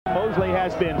Mosley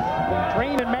has been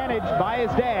trained and managed by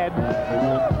his dad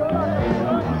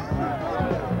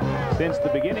since the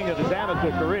beginning of his amateur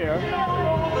career.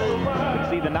 You can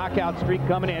see the knockout streak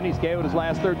coming in. He's KO'd his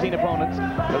last 13 opponents.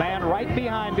 The man right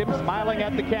behind him, smiling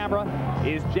at the camera,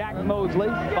 is Jack Mosley,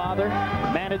 father,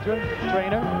 manager,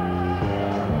 trainer.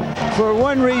 For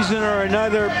one reason or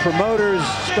another, promoters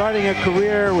starting a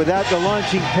career without the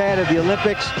launching pad of the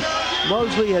Olympics.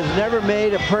 Mosley has never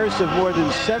made a purse of more than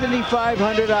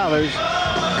 $7,500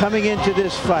 coming into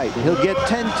this fight. He'll get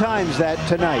 10 times that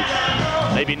tonight.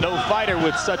 Maybe no fighter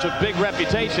with such a big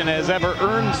reputation has ever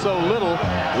earned so little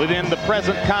within the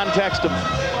present context of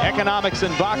economics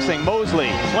in boxing.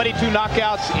 Mosley, 22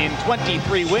 knockouts in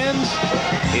 23 wins.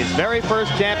 His very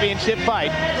first championship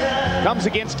fight comes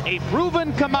against a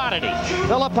proven commodity,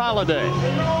 Philip Holiday,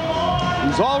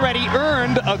 who's already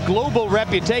earned a global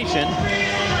reputation,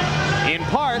 in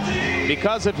part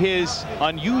because of his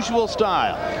unusual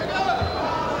style.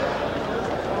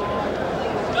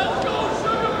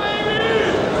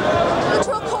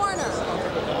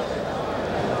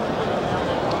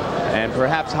 And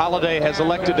perhaps Holiday has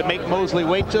elected to make Mosley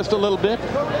wait just a little bit.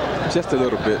 Just a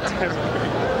little bit.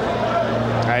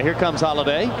 All right, here comes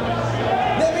Holiday.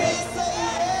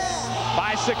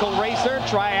 Bicycle racer,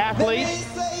 triathlete,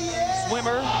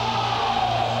 swimmer,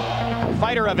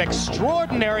 fighter of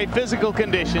extraordinary physical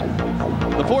condition.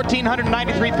 The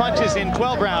 1,493 punches in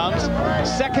 12 rounds,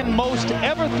 second most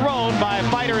ever thrown by a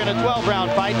fighter in a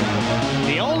 12-round fight.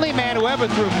 The only man who ever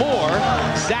threw more,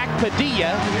 Zach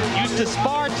Padilla, used to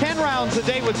spar 10 rounds a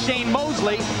day with Shane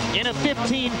Mosley in a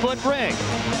 15-foot ring.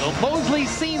 So Mosley's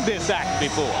seen this act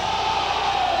before.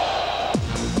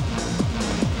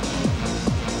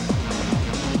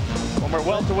 Former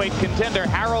welterweight contender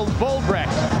Harold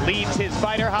Volbrecht leads his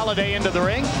fighter Holiday into the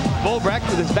ring. Volbrecht,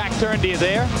 with his back turned to you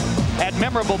there, had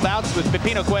memorable bouts with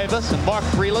Pepino Cuevas and Mark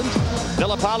Freeland.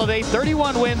 Philip Holiday,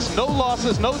 31 wins, no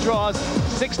losses, no draws,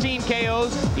 16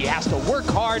 KOs. He has to work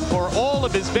hard for all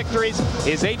of his victories.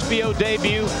 His HBO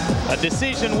debut, a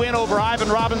decision win over Ivan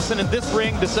Robinson in this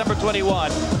ring, December 21.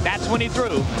 That's when he threw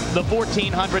the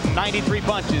 1,493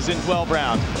 punches in 12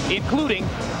 rounds, including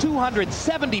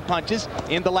 270 punches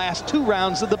in the last 2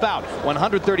 rounds of the bout.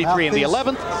 133 in the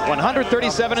 11th,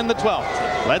 137 in the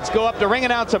 12th. Let's go up to ring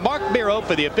announcer Mark Miro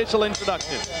for the official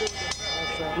introduction.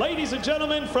 Ladies and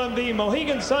gentlemen, from the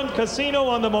Mohegan Sun Casino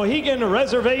on the Mohegan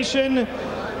Reservation,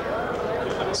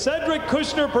 Cedric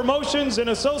Kushner Promotions in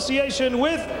association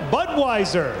with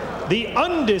Budweiser, the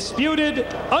undisputed,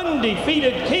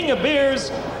 undefeated king of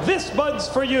beers, This Bud's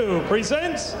For You,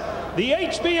 presents the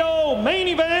HBO main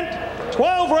event,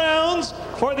 12 rounds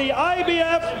for the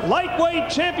IBF Lightweight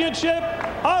Championship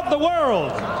of the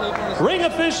World. Ring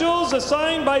officials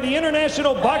assigned by the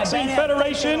International Boxing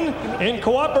Federation in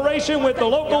cooperation with the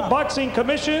local boxing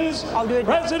commissions.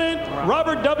 President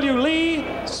Robert W. Lee,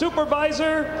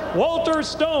 Supervisor Walter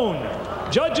Stone.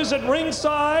 Judges at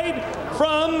ringside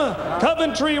from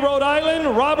Coventry, Rhode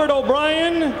Island, Robert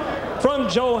O'Brien. From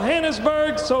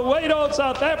Johannesburg, Soweto,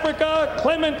 South Africa,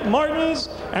 Clement Martins.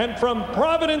 And from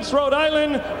Providence, Rhode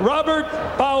Island, Robert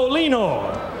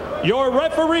Paulino. Your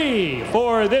referee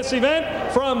for this event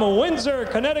from Windsor,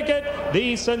 Connecticut,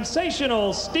 the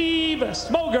sensational Steve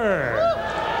Smoger.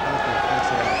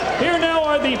 Here now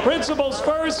are the principals.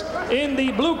 First, in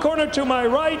the blue corner to my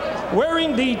right,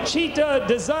 wearing the cheetah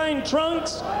design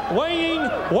trunks, weighing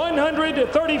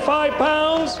 135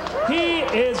 pounds. He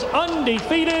is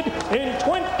undefeated in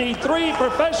 23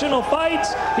 professional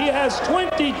fights. He has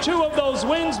 22 of those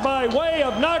wins by way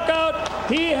of knockout.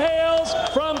 He hails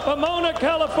from Pomona,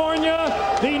 California,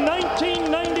 the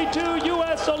 1992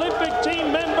 U.S. Olympic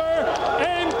team member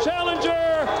and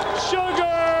challenger,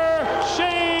 Sugar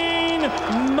Shane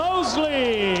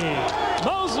Mosley.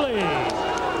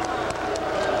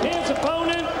 His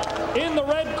opponent in the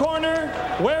red corner,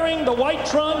 wearing the white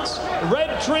trunks,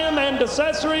 red trim and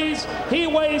accessories. He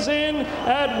weighs in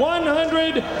at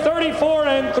 134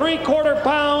 3/4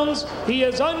 pounds. He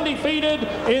is undefeated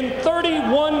in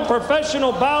 31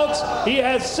 professional bouts. He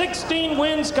has 16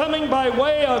 wins coming by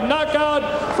way of knockout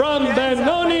from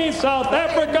Benoni, South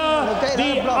Africa.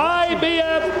 The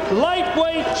IBF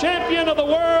lightweight champion of the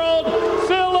world,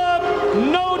 Philip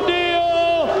No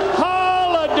Deal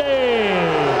Holiday.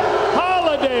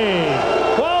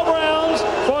 12 rounds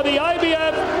for the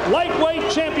IBF lightweight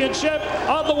championship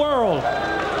of the world.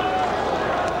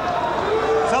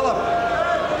 Philip.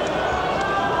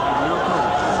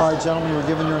 All right, gentlemen, you were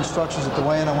given your instructions at the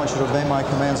weigh-in. I want you to obey my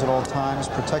commands at all times,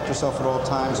 protect yourself at all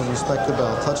times, and respect the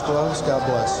bell. Touch gloves. God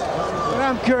bless. What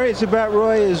I'm curious about,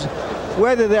 Roy, is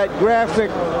whether that graphic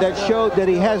that showed that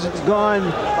he hasn't gone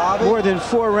more than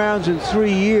 4 rounds in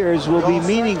 3 years will be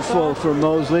meaningful for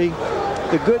Mosley.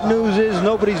 The good news is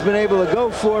nobody's been able to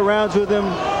go 4 rounds with him.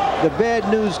 The bad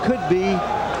news could be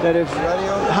that if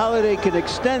Holiday can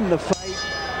extend the fight,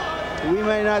 we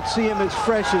may not see him as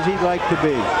fresh as he'd like to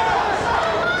be.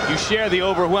 You share the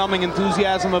overwhelming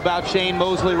enthusiasm about Shane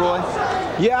Mosley, Roy?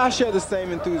 Yeah, I share the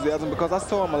same enthusiasm because I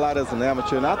saw him a lot as an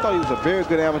amateur, and I thought he was a very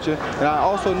good amateur, and I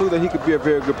also knew that he could be a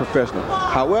very good professional.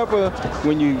 However,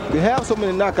 when you have so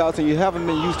many knockouts and you haven't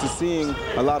been used to seeing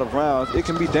a lot of rounds, it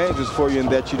can be dangerous for you in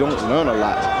that you don't learn a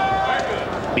lot.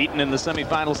 Beaten in the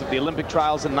semifinals of the Olympic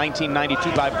trials in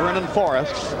 1992 by Vernon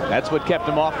Forrest. That's what kept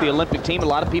him off the Olympic team. A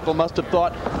lot of people must have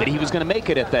thought that he was going to make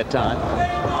it at that time.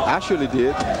 I surely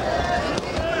did.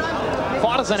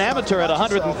 Fought as an amateur at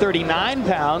 139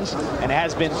 pounds and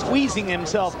has been squeezing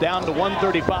himself down to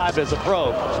 135 as a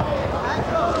pro.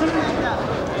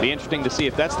 Be interesting to see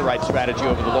if that's the right strategy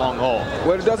over the long haul.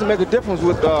 Well, it doesn't make a difference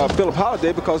with Philip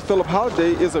Holiday because Philip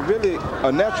Holiday is really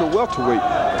a natural welterweight.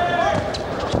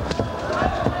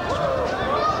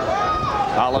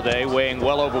 Holiday weighing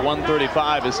well over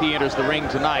 135 as he enters the ring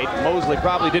tonight. Mosley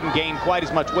probably didn't gain quite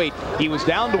as much weight. He was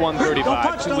down to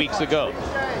 135 2 weeks ago.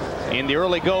 In the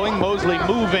early going, Mosley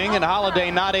moving and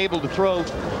Holiday not able to throw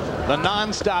the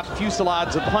non-stop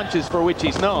fusillades of punches for which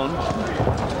he's known.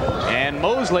 And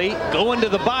Mosley going to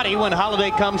the body when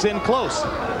Holiday comes in close.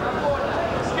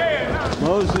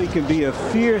 Mosley can be a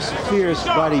fierce, fierce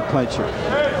body puncher.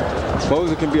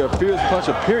 Mosley can be a fierce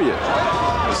puncher, period.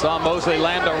 We saw Mosley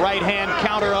land a right-hand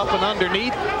counter up and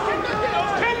underneath.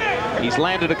 He's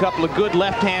landed a couple of good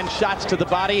left-hand shots to the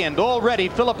body, and already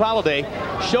Philip Holiday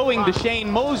showing to Shane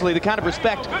Mosley the kind of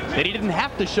respect that he didn't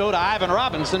have to show to Ivan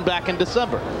Robinson back in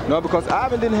December. No, because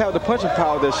Ivan didn't have the punching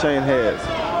power that Shane has.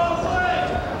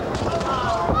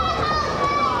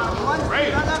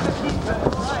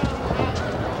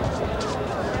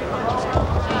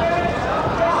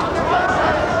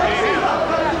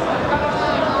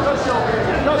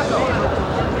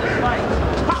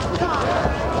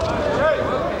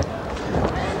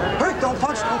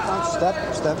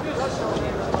 Step.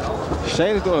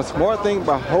 Shane is doing a smart thing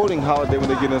by holding Holiday when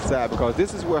they get inside because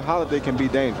this is where Holiday can be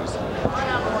dangerous.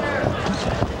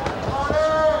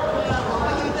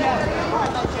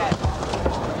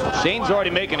 Shane's already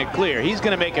making it clear. He's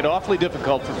going to make it awfully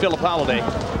difficult for Philip Holiday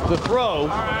to throw,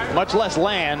 much less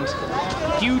land,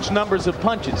 huge numbers of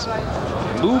punches.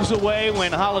 Moves away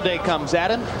when Holiday comes at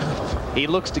him. He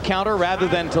looks to counter rather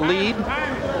than to lead.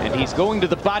 And he's going to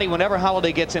the body whenever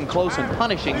Holiday gets in close and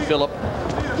punishing Philip.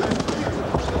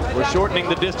 We're shortening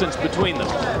the distance between them.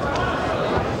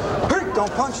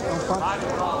 Don't punch.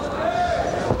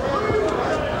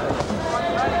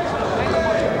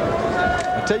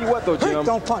 I tell you what though, Jim,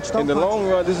 in the long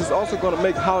run, this is also going to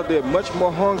make Holiday much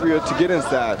more hungrier to get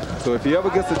inside. So if he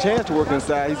ever gets a chance to work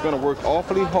inside, he's going to work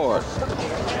awfully hard.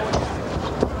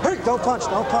 Don't punch.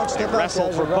 Step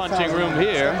wrestle for punching room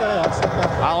here.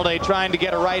 Holiday trying to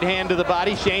get a right hand to the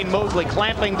body. Shane Mosley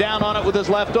clamping down on it with his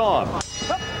left arm.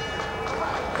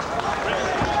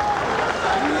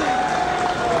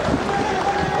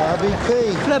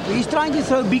 Flip, he's trying to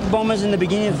throw big bombers in the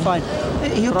beginning of the fight.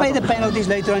 He'll pay the penalties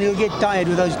later on. He'll get tired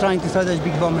with those trying to throw those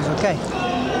big bombers, okay?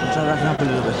 Try roughen up a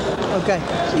little bit. Okay.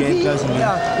 If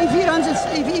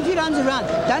he runs around,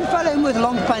 don't follow him with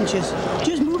long punches.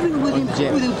 Just move him with him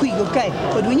quick, okay?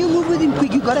 But when you move with him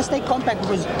quick, you got to stay compact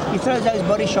because he throws those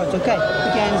body shots, okay?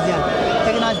 Put your hands down.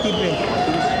 Take a nice deep breath.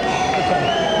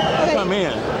 Okay. Come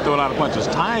in, throw a lot of punches.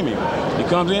 Time him. He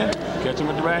comes in, catch him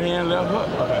with the right hand, left hook.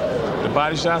 Okay. The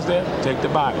body shots there, take the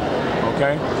body.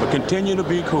 Okay? But continue to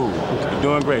be cool. Okay. You're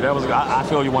doing great. That was I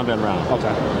feel you won that round.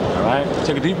 Okay. All right?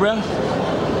 Take a deep breath.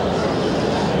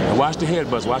 And watch the head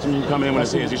bust. Watch him come in with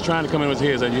his heads. He's trying to come in with his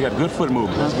heads, and you got good foot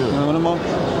movement. That's good.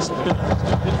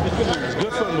 It's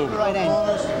good foot movement. Right hand.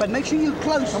 But make sure you're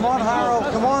close. Come on, Harold.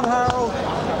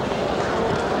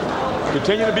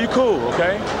 Continue to be cool,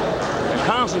 okay? And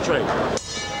concentrate.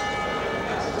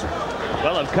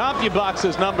 Well, if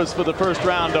CompuBox's numbers for the first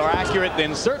round are accurate,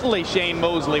 then certainly Shane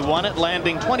Mosley won it,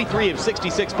 landing 23 of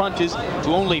 66 punches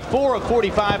to only 4 of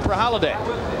 45 for Holiday.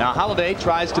 Now Holiday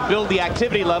tries to build the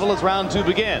activity level as round 2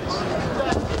 begins.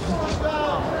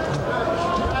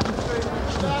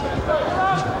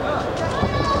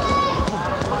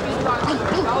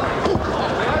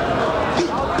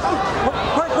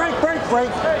 Break.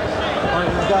 All right,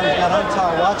 you guys got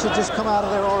untied. Watch it just come out of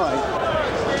there all right.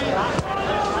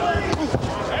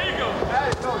 There you go. There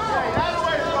you go. That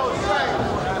way it goes straight.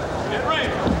 Get ready.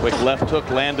 Quick left hook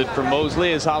landed for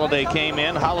Mosley as Holiday came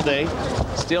in. Holiday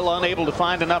still unable to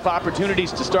find enough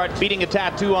opportunities to start beating a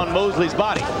tattoo on Mosley's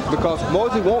body. Because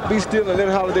Mosley won't be still and let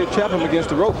Holiday trap him against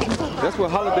the rope. That's what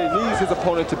Holiday needs his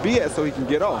opponent to be at so he can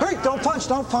get off. Hey, don't punch,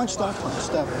 don't punch, don't punch.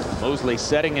 Step. Mosley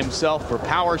setting himself for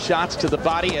power shots to the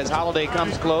body as Holiday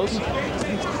comes close.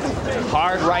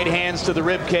 Hard right hands to the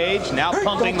rib cage. Now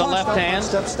pumping the left hand.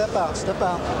 Step out, step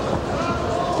out.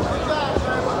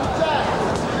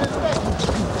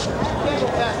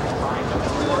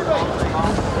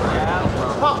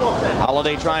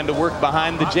 Holiday trying to work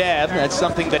behind the jab. That's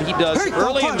something that he does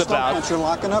early in the bout. You're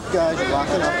locking up, guys. You're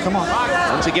locking up. Come on.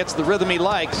 Once he gets the rhythm he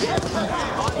likes,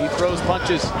 he throws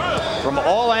punches from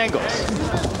all angles.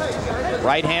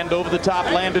 Right hand over the top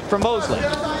landed for Mosley.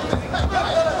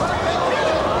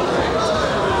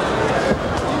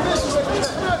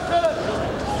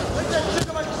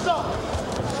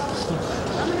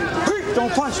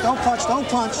 Don't punch, don't punch, don't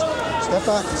punch. Step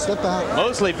back, step out.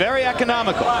 Mosley very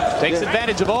economical. Takes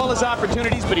advantage of all his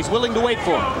opportunities, but he's willing to wait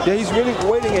for him. Yeah, he's really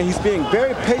waiting and he's being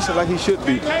very patient like he should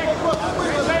be.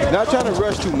 Not trying to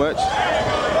rush too much.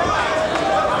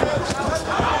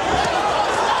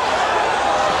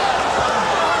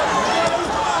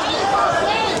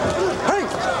 Hey!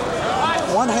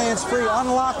 One hand's free.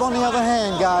 Unlock on the other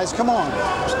hand, guys. Come on.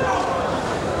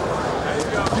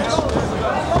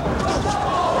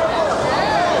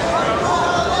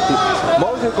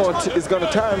 Mosley is going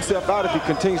to tire himself out if he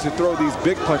continues to throw these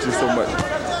big punches so much.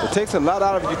 It takes a lot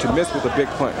out of you to miss with a big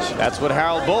punch. That's what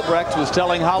Harold Volbrecht was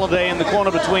telling Holiday in the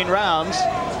corner between rounds.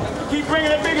 Keep bringing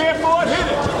that big head forward, hit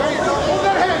it.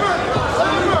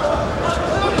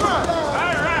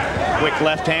 Quick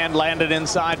left hand landed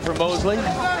inside for Mosley.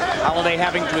 Holiday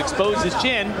having to expose his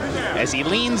chin as he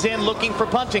leans in looking for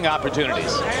punching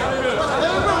opportunities.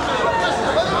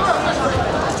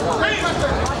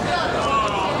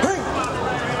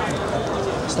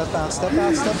 Step out, step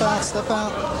out, step out, step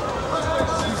out.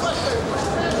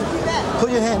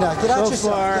 Put your hand out. Get out yourself. So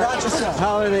far, Get out yourself.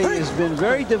 Holiday has been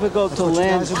very difficult to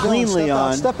land cleanly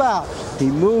on. Step out.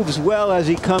 He moves well as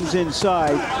he comes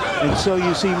inside, and so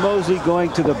you see Mosley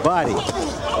going to the body.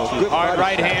 Hard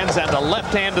right hands and a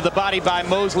left hand to the body by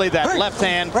Mosley. That left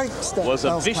hand was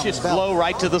a vicious blow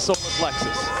right to the solar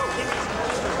plexus.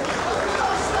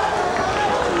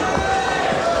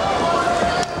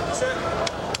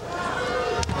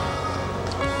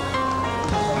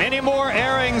 Many more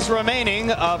airings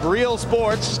remaining of Real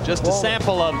Sports. Just a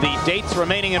sample of the dates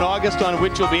remaining in August on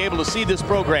which you'll be able to see this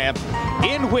program,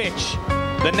 in which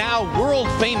the now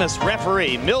world-famous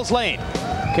referee, Mills Lane,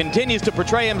 continues to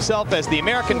portray himself as the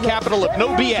American capital of no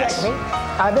BS.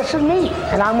 This is me,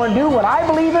 and I'm going to do what I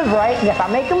believe is right, and if I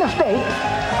make a mistake,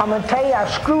 I'm going to tell you I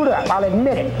screwed up. I'll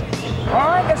admit it. All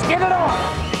right, let's get it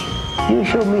on. You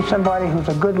show me somebody who's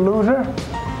a good loser,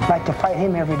 I'd like to fight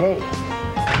him every day.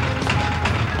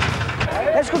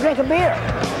 Let's go drink a beer.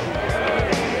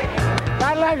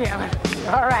 I love you.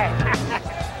 All right.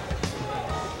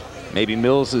 Maybe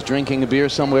Mills is drinking a beer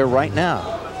somewhere right now,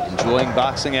 enjoying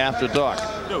boxing after dark.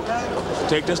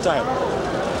 Take this title.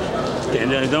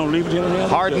 And don't leave it in the hand.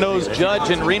 Hard-nosed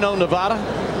judge in Reno, Nevada.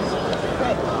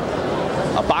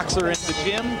 A boxer in the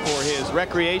gym for his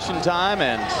recreation time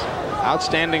and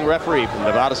outstanding referee from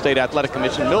Nevada State Athletic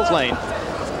Commission, Mills Lane,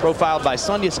 profiled by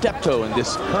Sonia Steptoe in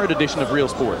this current edition of Real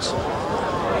Sports.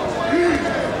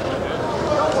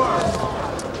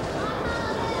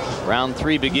 Round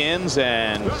 3 begins,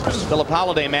 and Philip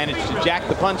Holiday managed to jack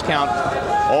the punch count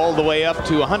all the way up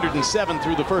to 107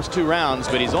 through the first 2 rounds,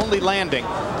 but he's only landing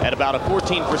at about a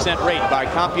 14% rate by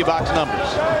CompuBox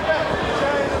numbers.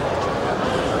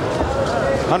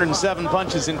 107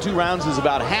 punches in 2 rounds is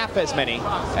about half as many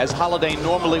as Holiday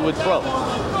normally would throw.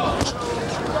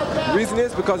 The reason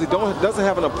is because he doesn't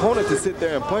have an opponent to sit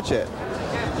there and punch at.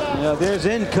 Yeah, there's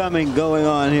incoming going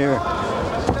on here.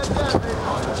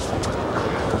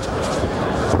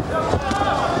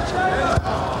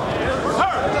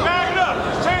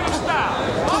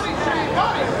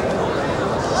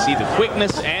 See the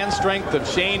quickness and strength of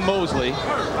Shane Mosley.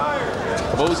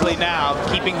 Mosley now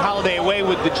keeping Holiday away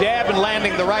with the jab and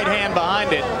landing the right hand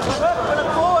behind it.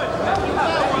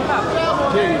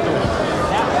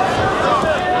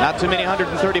 Not too many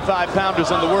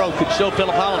 135-pounders in the world could show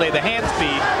Philip Holiday the hand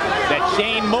speed that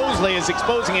Shane Mosley is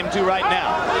exposing him to right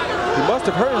now. He must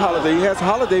have hurt Holiday. He has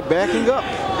Holiday backing up.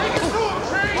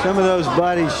 Some of those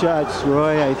body shots,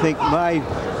 Roy, I think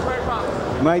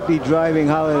might be driving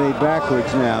Holiday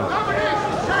backwards now.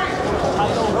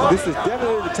 This is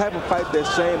definitely the type of fight that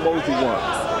Shane Mosley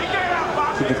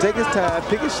wants. He can take his time,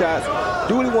 pick his shots.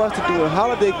 do what he wants to do, and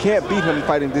Holiday can't beat him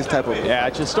fighting this type of. Yeah, I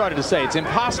just started to say it's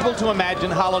impossible to imagine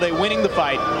Holiday winning the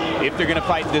fight if they're going to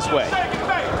fight this way.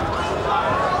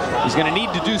 He's going to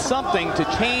need to do something to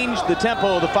change the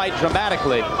tempo of the fight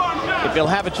dramatically if he'll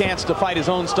have a chance to fight his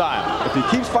own style. If he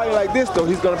keeps fighting like this, though,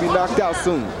 he's going to be knocked out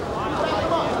soon.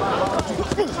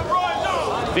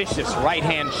 Vicious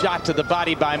right-hand shot to the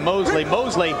body by Mosley.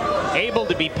 Mosley able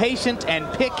to be patient and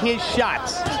pick his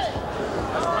shots.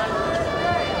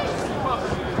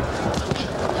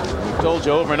 Told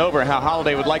you over and over how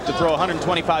Holiday would like to throw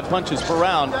 125 punches per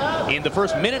round. In the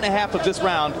first minute and a half of this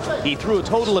round, he threw a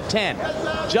total of 10.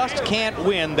 Just can't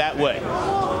win that way.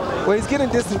 Well, he's getting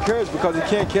disencouraged because he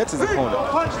can't catch his opponent.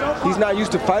 He's not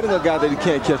used to fighting a guy that he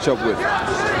can't catch up with.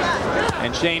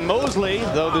 And Shane Mosley,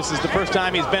 though this is the first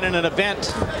time he's been in an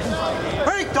event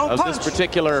of this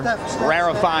particular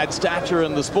rarefied stature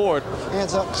in the sport,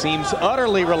 seems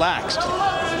utterly relaxed.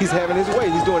 He's having his way.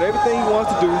 He's doing everything he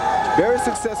wants to do very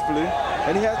successfully,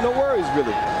 and he has no worries,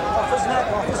 really. Off his neck,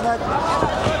 off his neck.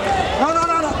 No, no,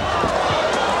 no, no.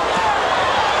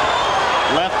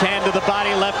 Left hand to the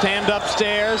body, left hand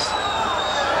upstairs.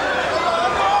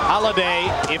 Holiday,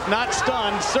 if not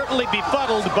stunned, certainly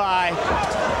befuddled by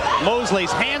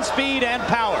Mosley's hand speed and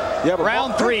power. Yeah,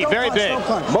 round 3, very big.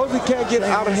 Mosley can't get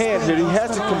out of hand here. He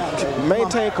has to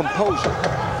maintain composure.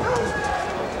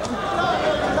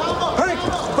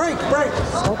 Break, break.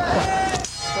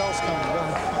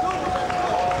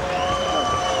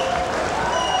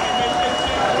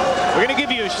 We're going to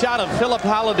give you a shot of Philip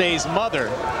Holiday's mother,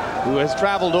 who has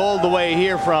traveled all the way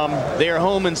here from their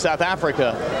home in South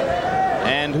Africa,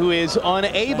 and who is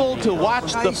unable to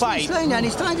watch the fight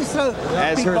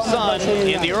as her son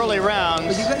in the early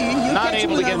rounds, not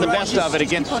able to get the best of it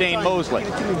against Shane Mosley.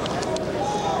 Keep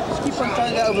on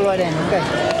trying that over right hand, okay?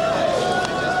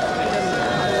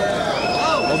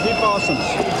 Well, keep awesome.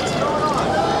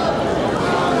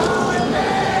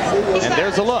 And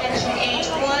there's a look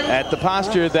at the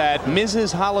posture that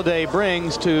Mrs. Holiday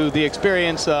brings to the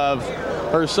experience of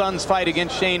her son's fight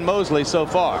against Shane Mosley so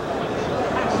far.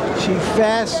 She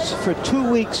fasts for 2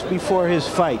 weeks before his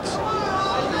fights.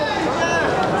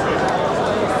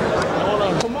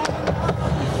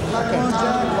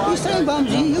 He's saying,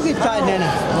 Bumsy, you get tired then.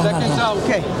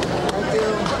 Okay.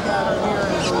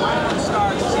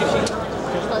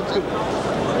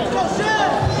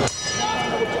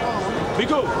 Be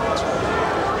cool.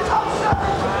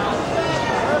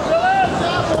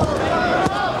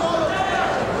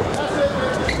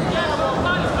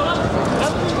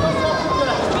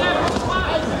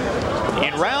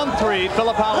 In round 3,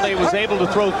 Philip Holiday was able to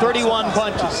throw 31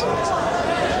 punches.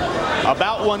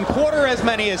 About 1/4 as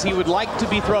many as he would like to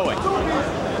be throwing.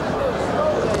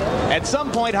 At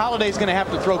some point, Holiday's going to have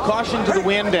to throw caution to the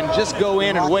wind and just go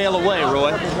in and wail away,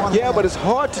 Roy. Yeah, but it's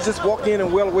hard to just walk in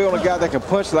and wail away on a guy that can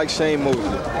punch like Shane Mosley.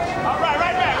 All right,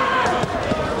 right back.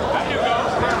 There you go.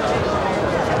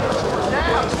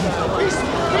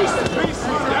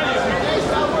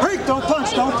 Break, don't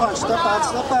punch, don't punch. Step out,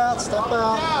 step out, step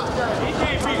out. He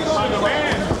can't beat the sugar,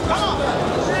 man. Come on.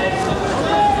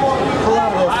 Pull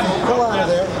out of there, pull out of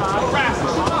there.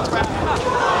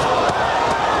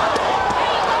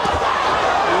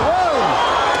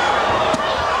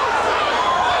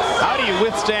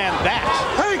 Withstand that.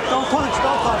 Hey, don't punch,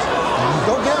 don't punch.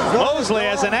 Go get it. Mosley,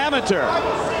 as an amateur,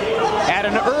 had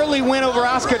an early win over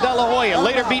Oscar De La Hoya,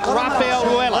 later beat Rafael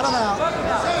Ruelas.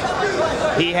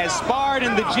 He has sparred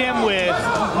in the gym with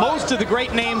most of the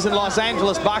great names in Los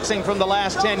Angeles boxing from the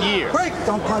last 10 years. Break,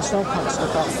 don't punch, don't punch.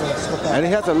 Slip out, slip out. And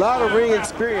he has a lot of ring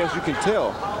experience, you can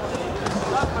tell.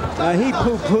 He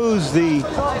poo-poos the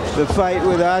fight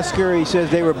with Oscar. He says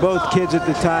they were both kids at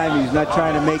the time. He's not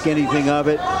trying to make anything of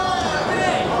it.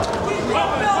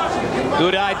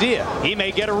 Good idea. He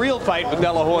may get a real fight with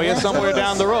De La Hoya somewhere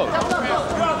down the road.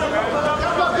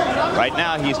 Right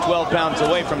now, he's 12 pounds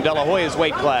away from De La Hoya's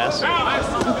weight class.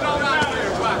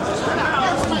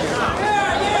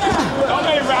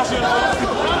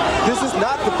 This is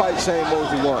not the fight Shane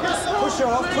Mosley wants. Push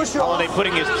off, push off. Holiday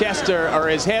putting his chest or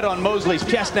his head on Mosley's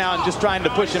chest now and just trying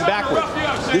to push him backward.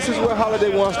 This is where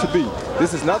Holiday wants to be.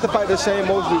 This is not the fight that Shane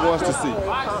Mosley wants to see.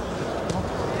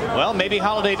 Well, maybe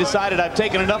Holiday decided I've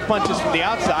taken enough punches from the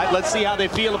outside. Let's see how they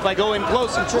feel if I go in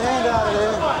closer. Get your hand out of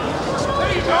there.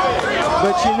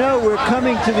 But you know, we're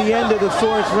coming to the end of the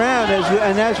 4th round,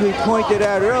 and as we pointed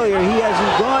out earlier, he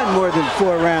hasn't gone more than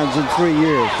 4 rounds in 3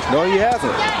 years. No, he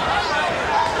hasn't.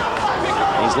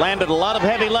 He's landed a lot of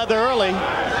heavy leather early,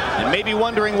 and maybe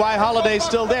wondering why Holiday's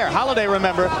still there. Holiday,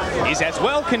 remember, is as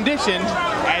well conditioned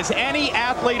as any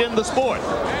athlete in the sport.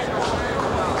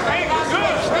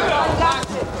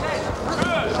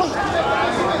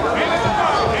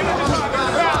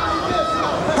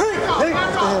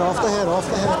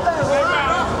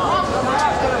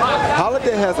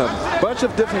 has a bunch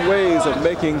of different ways of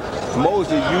making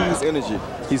Mosley use energy.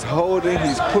 He's holding,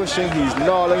 he's pushing, he's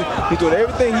gnawing. He's doing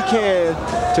everything he can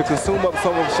to consume up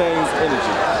some of Shane's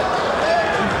energy.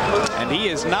 And he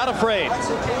is not afraid.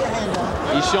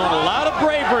 He's shown a lot of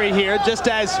bravery here, just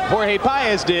as Jorge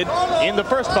Paez did in the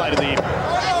first fight of the evening.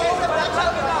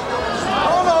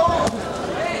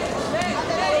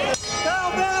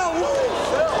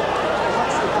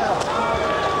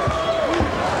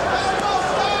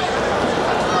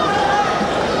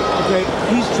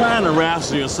 He's trying to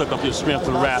wrestle you and suck up your strength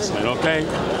through wrestling, okay?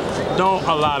 Don't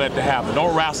allow that to happen.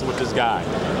 Don't wrestle with this guy.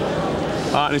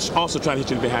 And it's also trying to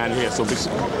hit you behind the head, so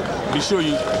be sure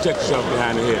you protect yourself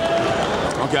behind the head.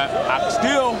 Okay, I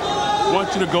still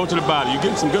want you to go to the body. You're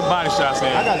getting some good body shots in.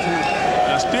 I got you.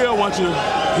 And I still want you to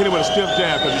hit him with a stiff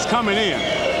jab because he's coming in.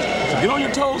 So get on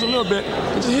your toes a little bit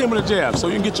and just hit him with a jab so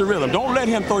you can get your rhythm. Don't let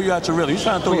him throw you out your rhythm. He's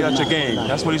trying to throw you out your game.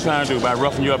 That's what he's trying to do by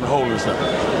roughing you up and holding stuff.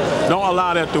 Don't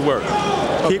allow that to work.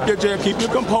 Keep your jab, keep your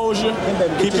composure,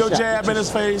 keep your jab in his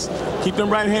face, keep them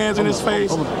right hands in his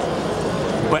face,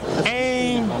 but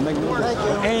aim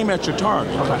at your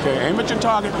target, okay? Aim at your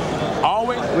target,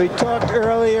 always. We talked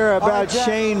earlier about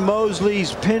Shane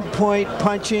Mosley's pinpoint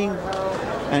punching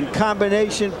and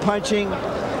combination punching.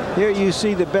 Here you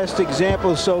see the best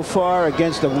example so far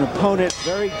against an opponent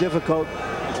very difficult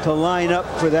to line up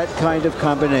for that kind of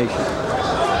combination.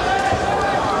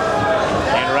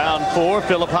 4,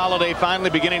 Philip Holiday finally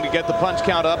beginning to get the punch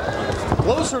count up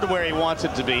closer to where he wants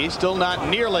it to be. Still not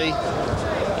nearly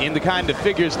in the kind of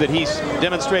figures that he's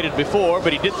demonstrated before,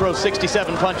 but he did throw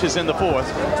 67 punches in the fourth.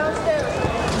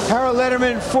 Harold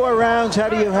Letterman, 4 rounds. How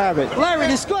do you have it? Larry,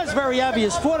 the score is very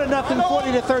obvious. 4-0,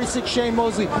 40-36, Shane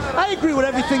Mosley. I agree with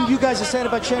everything you guys are saying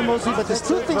about Shane Mosley, but there's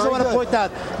 2 things I want to point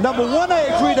out. Number 1, I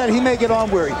agree that he may get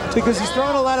arm weary because he's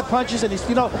throwing a lot of punches and he's,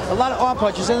 you know, a lot of arm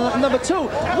punches. And number 2,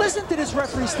 listen to this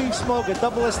referee, Steve Smoger,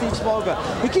 Double S Steve Smoger.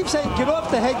 He keeps saying, get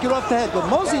off the head, get off the head. What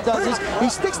Mosley does is he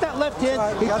sticks that left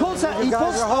hand, he pulls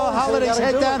Holiday's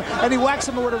head down, and he whacks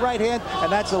him with a right hand, and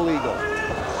that's illegal.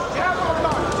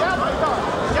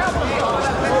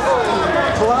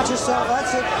 Pull out yourself,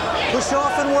 that's it. Push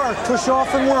off and work, push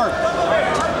off and work.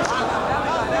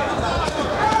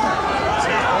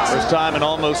 First time in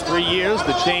almost 3 years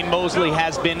that Shane Mosley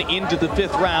has been into the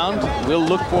 5th round. We'll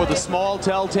look for the small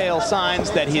telltale signs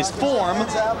that his form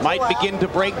might begin to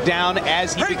break down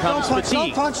as he becomes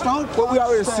fatigued. Well, we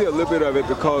already see a little bit of it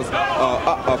because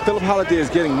Philip Holiday is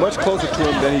getting much closer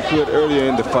to him than he could earlier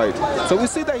in the fight. So we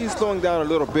see that he's slowing down a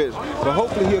little bit, but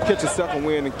hopefully he'll catch a second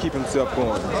win and keep himself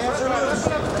going.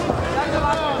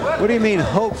 What do you mean,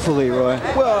 hopefully, Roy?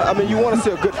 Well, I mean, you want to see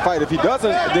a good fight. If he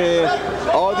doesn't, then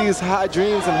all these high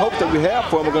dreams and hopes that we have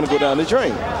for him are going to go down the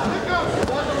drain.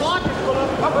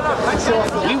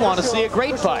 We want to see a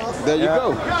great fight. There you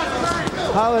go.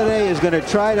 Holiday is going to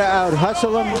try to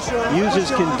out-hustle him, use his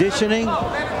conditioning,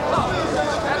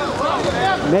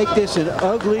 make this an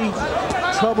ugly,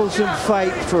 troublesome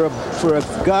fight for a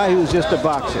guy who's just a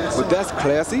boxer. But that's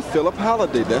classy Philip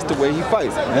Holiday. That's the way he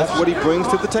fights. That's what he brings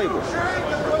to the table.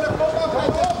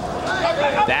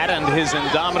 That and his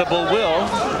indomitable will,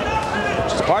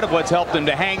 which is part of what's helped him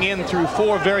to hang in through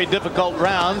 4 very difficult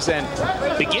rounds and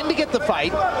begin to get the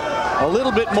fight a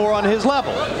little bit more on his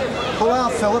level. Pull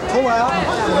out, Philip, pull out.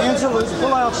 Your hands are loose,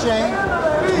 pull out, Shane.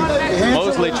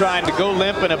 Mosley trying to go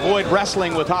limp and avoid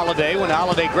wrestling with Holiday when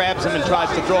Holiday grabs him and tries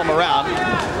to throw him around.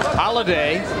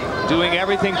 Holiday doing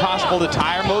everything possible to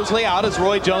tire Mosley out, as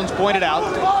Roy Jones pointed out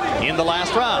in the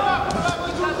last round.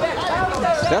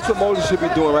 That's what Mosley should be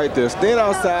doing right there. Staying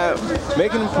outside,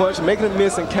 making him punch, making him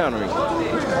miss, and countering.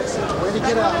 Way to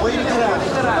get out, way to get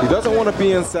out. He doesn't want to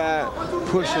be inside,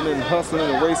 pushing and hustling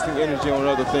and wasting energy on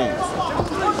other things.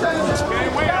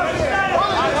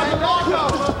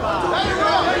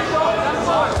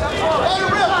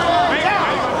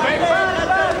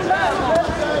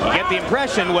 The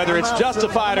impression, whether it's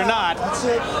justified or not,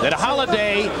 that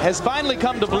Holiday has finally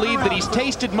come to believe that he's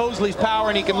tasted Mosley's power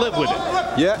and he can live with it.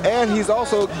 Yeah, and he's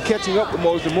also catching up with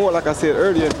Mosley more, like I said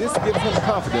earlier. This gives him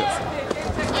confidence.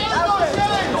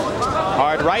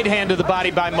 Hard right hand to the body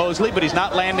by Mosley, but he's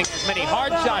not landing as many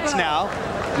hard shots now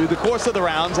through the course of the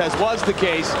rounds as was the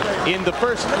case in the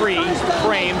first 3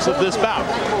 frames of this bout.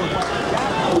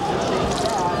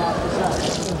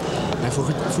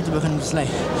 Voeten beginnen slijm.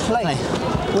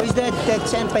 Where is that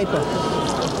sandpaper?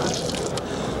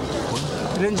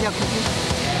 Rinse your cookie.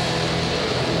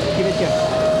 Give it here.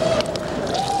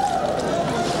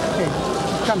 Okay,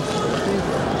 come.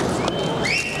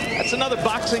 That's another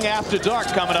Boxing After Dark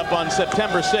coming up on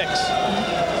September 6th.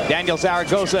 Daniel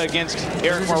Zaragoza against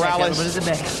Eric Morales.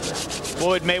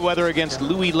 Floyd Mayweather against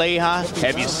Louis Leha.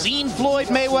 Have you seen Floyd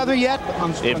Mayweather yet?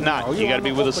 If not, you got to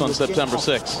be with us on September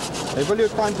 6th. Hij wil je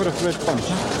time voor een first punch.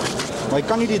 Maar je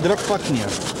kan niet die druk pakken hier.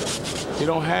 You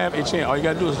don't have a chin. All you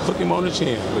got to do is hook him on the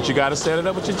chin. But you got to set it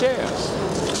up with your jabs.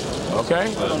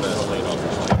 Okay?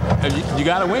 And you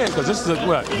got to win, because this is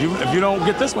what? If you don't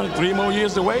get this one, 3 more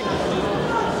years to wait.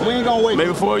 We ain't gonna wait.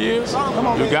 Maybe 4 years.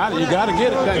 You got it. You got to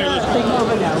get it. Take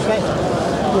over now, okay?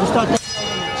 We'll start.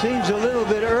 Seems a little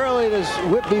bit early to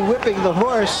be whipping the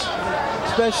horse,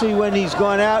 especially when he's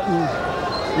gone out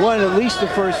and won at least the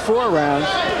first 4 rounds.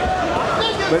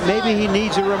 But maybe he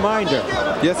needs a reminder.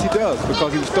 Yes, he does,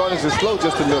 because he was starting to slow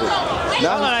just a little.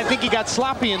 Now, and I think he got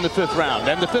sloppy in the 5th round,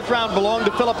 and the 5th round belonged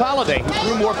to Philip Holiday, who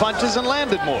threw more punches and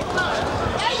landed more.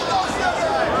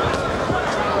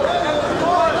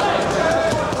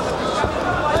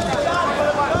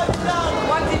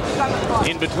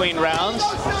 In between rounds,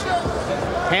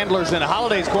 handlers in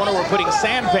Holiday's corner were putting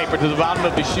sandpaper to the bottom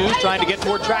of his shoes, trying to get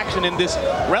more traction in this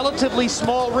relatively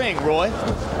small ring, Roy.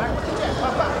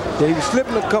 Yeah, he was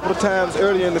slipping a couple of times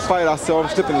earlier in the fight. I saw him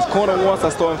slip in his corner once. I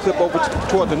saw him slip over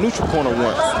toward the neutral corner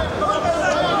once.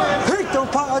 Hey,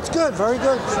 don't pop. That's good. Very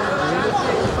good.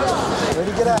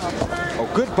 Ready to get out. A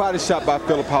good body shot by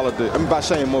Philip Holiday. I mean, by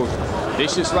Shane Mosley.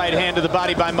 Vicious right hand to the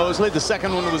body by Mosley. The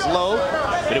second one was low,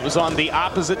 but it was on the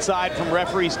opposite side from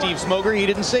referee Steve Smoger. He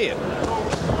didn't see it.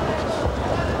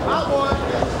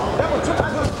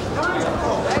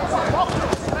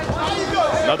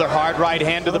 Another hard right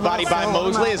hand to the body by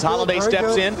Mosley as Holiday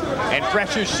steps in and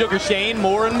pressures Sugar Shane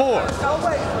more and more.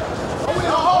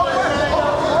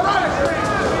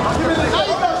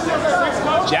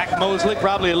 Jack Mosley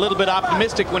probably a little bit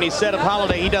optimistic when he said of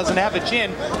Holiday he doesn't have a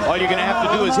chin. All you're going to have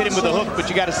to do is hit him with a hook, but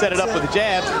you got to set it up with a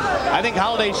jab. I think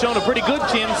Holiday's shown a pretty good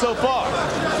chin so far.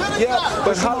 Yeah,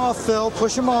 but push him off, Phil.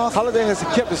 Push him off. Holiday has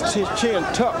kept his chin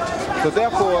tucked, so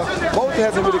therefore Mosley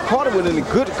hasn't really caught him with any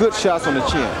good shots on the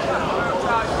chin.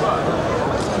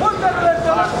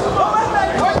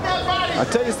 I'll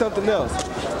tell you something else.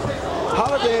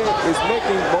 Holiday is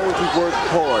making Mosley work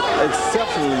hard,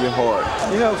 exceptionally hard.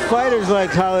 You know, fighters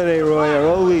like Holiday, Roy, are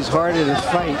always harder to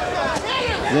fight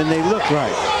than they look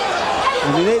like.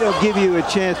 I mean, they don't give you a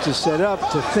chance to set up,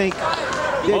 to think.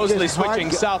 Mosley switching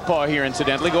southpaw here,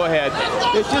 incidentally. Go ahead.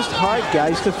 They're just hard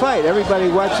guys to fight. Everybody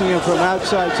watching him from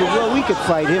outside says, well, we could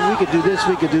fight him. We could do this.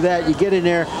 We could do that. You get in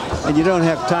there, and you don't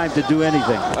have time to do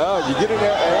anything. You get in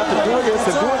there, and after doing this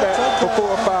and doing that for 4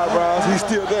 or 5 rounds, he's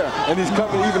still there, and he's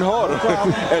coming even harder.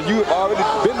 And you've already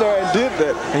been there and did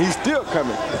that, and he's still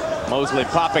coming. Mosley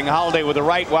popping Holiday with the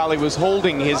right while he was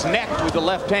holding his neck with the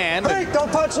left hand. Hey,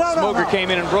 don't touch that. Smoger came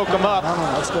in and broke him up.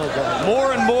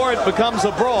 More and more it becomes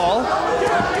a brawl.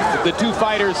 The two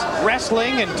fighters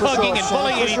wrestling and tugging and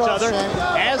pulling at each other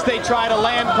as they try to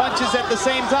land punches at the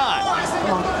same time.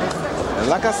 And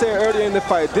like I said earlier in the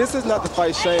fight, this is not the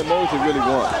fight Shane Mosley really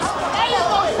wants.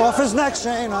 Off his neck,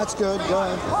 Shane. That's good. Go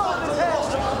ahead.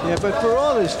 Yeah, but for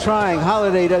all his trying,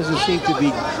 Holiday doesn't seem to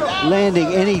be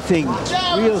landing anything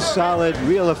real solid,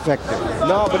 real effective.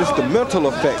 No, but it's the mental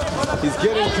effect. He's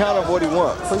getting kind of what he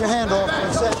wants. Put your hand off.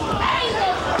 That's it.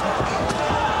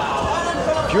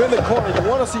 If you're in the corner, you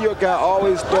want to see your guy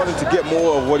always starting to get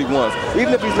more of what he wants.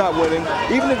 Even if he's not winning,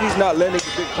 even if he's not landing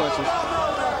the big punches,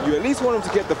 you at least want him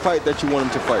to get the fight that you want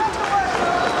him to fight.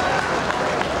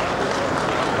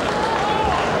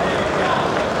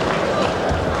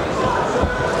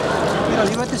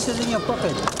 You want to sit in your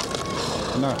pocket?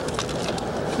 No.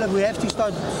 Look, we have to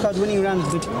start winning rounds,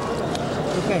 but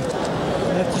okay,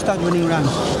 we have to start winning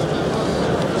rounds.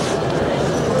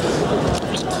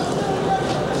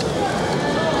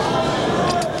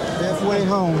 Halfway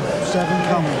home, 7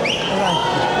 coming. All right.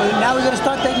 Well, now we're going to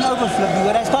start taking over, Flip.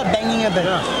 We're going to start banging a bit.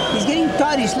 Yeah. He's getting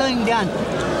tired. He's slowing down.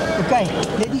 Okay,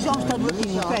 let his arms start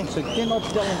working. Okay.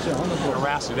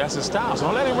 Wrestle, that's his style. So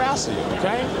don't let him wrestle you,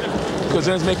 okay? Because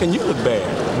then it's making you look bad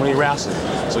when he wrestles.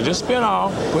 So just spin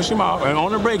off, push him off, and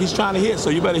on the break he's trying to hit, so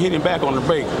you better hit him back on the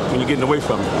break when you're getting away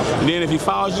from him. And then if he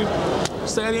fouls you,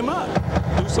 set him up.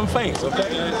 Do some feints, okay?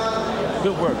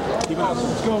 Good work. Keep it up.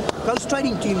 Let's go. Go straight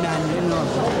into him now.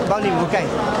 Hold him, okay.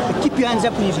 But keep your hands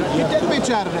up when you Get that bitch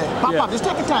out of there. Pop up, just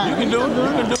take your time. You can do it, you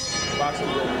can do it.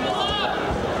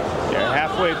 They're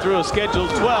halfway through schedule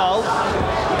 12.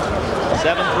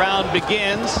 7th round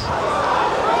begins.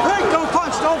 Hey, don't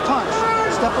punch, don't punch.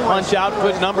 Step away. Punch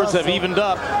output numbers have evened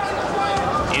up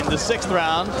in the 6th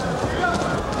round.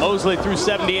 Mosley threw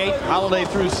 78, Holiday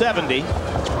threw 70.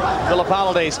 Philip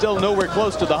Holiday still nowhere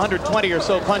close to the 120 or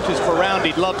so punches per round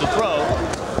he'd love to throw.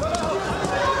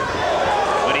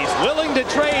 But he's willing to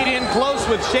trade in close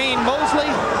with Shane Mosley.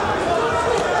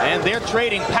 And and they're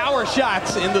trading power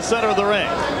shots in the center of the ring.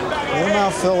 Let him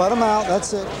out, Phil. Let him out.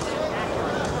 That's it.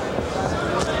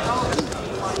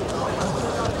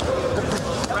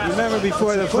 Remember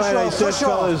before the fight I said,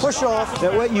 fellas,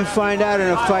 that what you find out in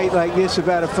a fight like this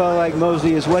about a fellow like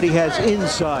Mosley is what he has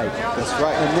inside. That's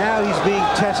right. And now he's being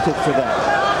tested for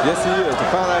that. Yes, he is, to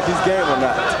find out if he's game or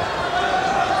not.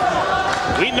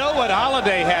 We know what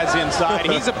Holiday has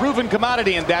inside. He's a proven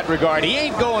commodity in that regard. He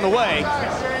ain't going away.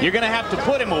 You're going to have to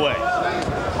put him away.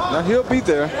 Now he'll be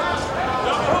there.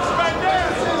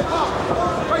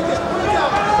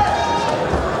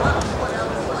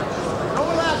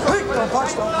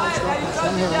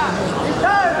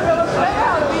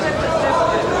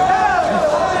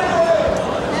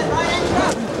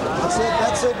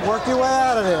 That's it. Work your way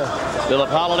out of there. Philip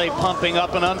Holiday pumping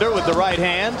up and under with the right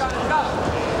hand.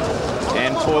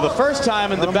 And for the first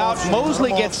time in the bout,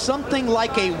 Mosley gets something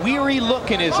like a weary look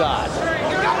in his eye.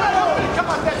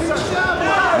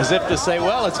 As if to say,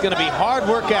 well, it's going to be hard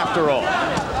work after all.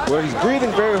 Well, he's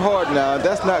breathing very hard now, and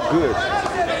that's not good.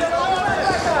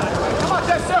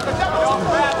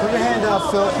 Put your hand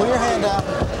out, Phil. Put your hand out.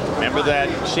 Remember that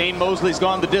Shane Mosley's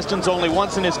gone the distance only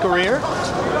once in his career.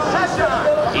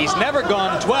 He's never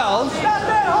gone 12.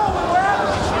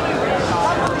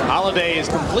 Holiday is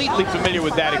completely familiar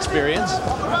with that experience.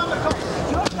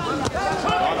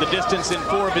 On the distance in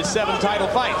 4 of his 7 title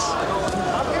fights.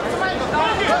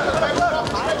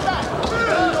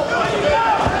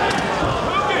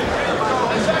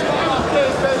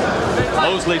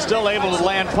 Mosley still able to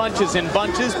land punches in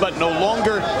bunches, but no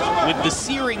longer with the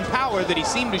searing power that he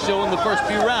seemed to show in the first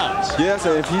few rounds. Yes,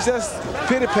 and if you just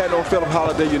pity-pat on Philip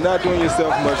Holiday, you're not doing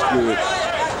yourself much good.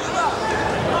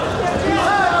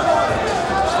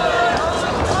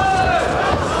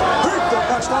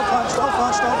 Don't punch.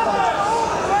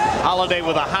 Holiday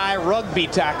with a high rugby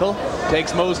tackle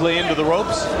takes Mosley into the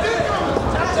ropes.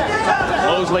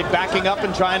 Mosley backing up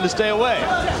and trying to stay away.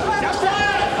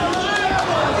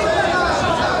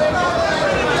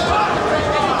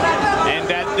 And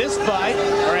at this fight,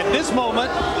 or at this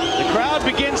moment, the crowd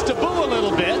begins to boo a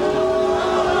little bit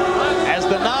as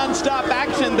the non-stop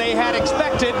action they had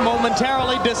expected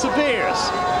momentarily disappears.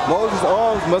 Mosley's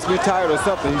arms must be tired or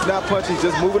something. He's not punching, he's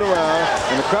just moving around.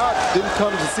 And the crowd didn't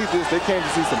come to see this, they came to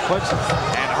see some punches.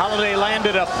 And Holiday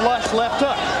landed a flush left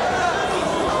hook.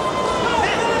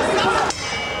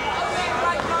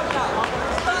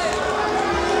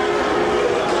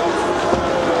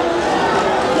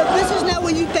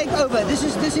 Over. This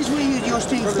is where your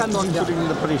strength comes in.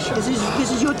 This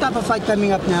is your type of fight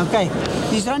coming up now. Okay,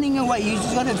 he's running away. You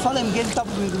just got to follow him, get on top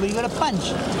of him, but you got to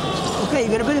punch. Okay, you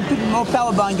got to put more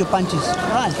power behind your punches.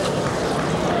 All right.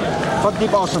 Fuck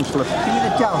die awesome slip. Give me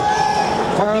the towel.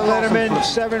 Harold Letterman,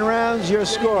 7 rounds. Your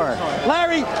score.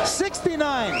 Larry,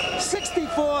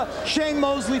 69-64. Shane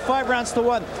Mosley, 5 rounds to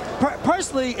 1.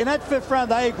 Personally, in that 5th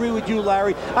round, I agree with you,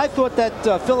 Larry. I thought that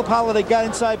Philip Holiday got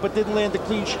inside but didn't land the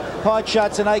clean hard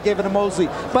shots, and I gave it to Mosley.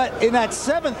 But in that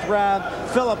 7th round,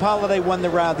 Philip Holiday won the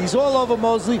round. He's all over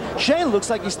Mosley. Shane looks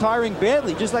like he's tiring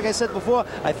badly. Just like I said before,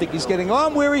 I think he's getting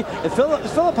arm weary. If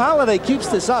Philip Holiday keeps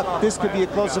this up, this could be a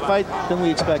closer fight than we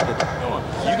expected.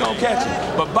 You're going to catch it.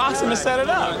 But boxing has set it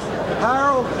up.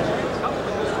 Harold.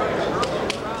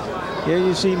 Here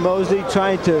you see Mosley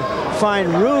trying to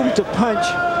find room to punch.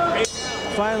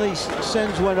 Finally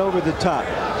sends one over the top.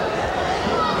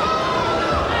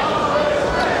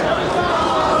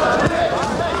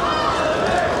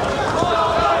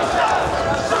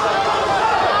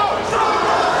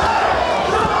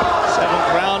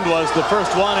 Was the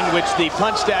first one in which the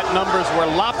punch stat numbers were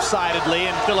lopsidedly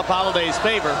in Philip Holiday's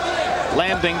favor,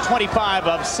 landing 25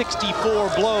 of 64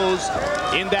 blows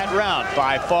in that round.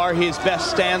 By far his best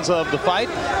stanza of the fight.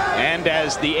 And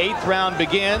as the 8th round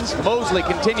begins, Mosley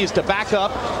continues to back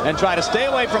up and try to stay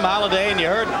away from Holiday. And you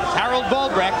heard Harold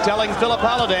Volbrecht telling Philip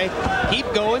Holiday, keep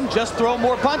going, just throw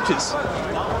more punches.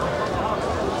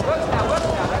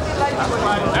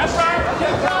 That's right.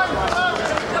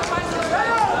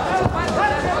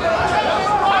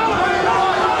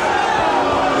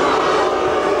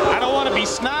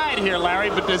 Snide here, Larry,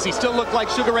 but does he still look like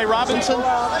Sugar Ray Robinson?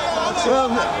 Well,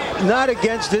 not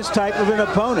against this type of an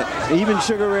opponent. Even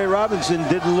Sugar Ray Robinson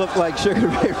didn't look like Sugar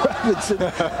Ray Robinson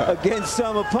against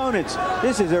some opponents.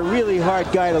 This is a really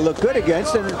hard guy to look good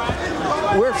against, and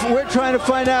we're trying to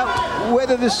find out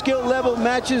whether the skill level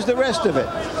matches the rest of it.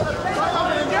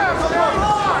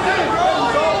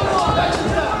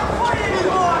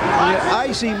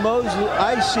 I see Mosley,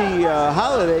 I see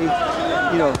Holiday,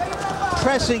 you know,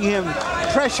 pressing him,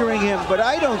 pressuring him, but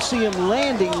I don't see him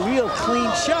landing real clean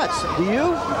shots. Do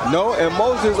you? No, and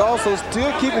Mosley is also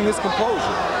still keeping his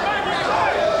composure.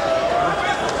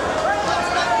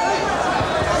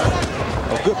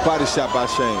 good body shot by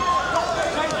Shane.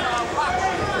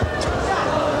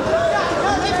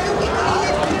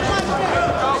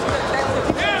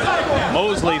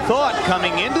 Mosley thought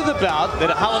coming into the bout that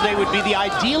Holiday would be the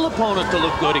ideal opponent to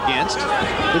look good against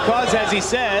because, as he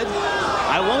said,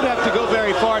 I won't have to go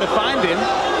very far to find him,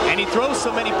 and he throws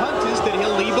so many punches that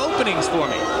he'll leave openings for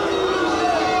me.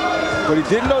 But he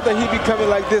didn't know that he'd be coming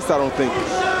like this, I don't think.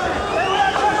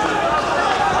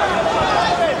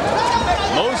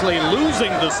 Mosley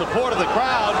losing the support of the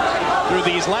crowd through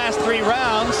these last 3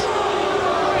 rounds,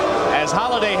 as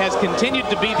Holiday has continued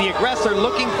to be the aggressor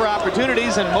looking for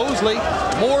opportunities, and Mosley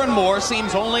more and more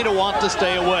seems only to want to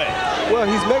stay away. Well,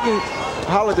 he's making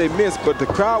Holiday miss, but the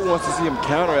crowd wants to see him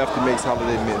counter after he makes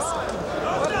Holiday miss.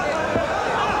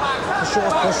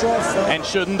 Push off. And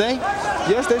shouldn't they?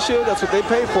 Yes, they should. That's what they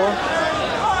pay for.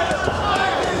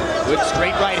 Good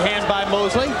straight right hand by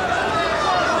Mosley.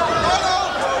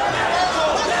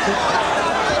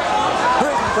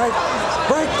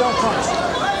 Break, don't punch.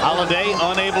 Holiday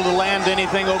unable to land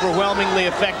anything overwhelmingly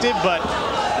effective, but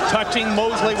touching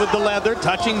Mosley with the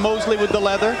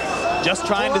leather, just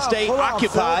trying to stay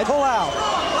occupied. Pull out.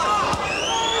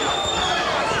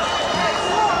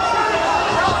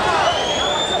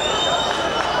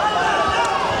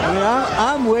 I mean,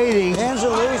 I'm waiting Hands are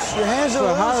loose. Your hands are for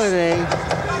loose. Holiday.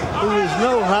 There is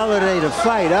no Holiday to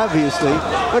fight, obviously,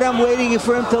 but I'm waiting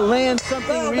for him to land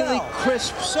something really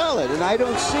crisp, solid, and I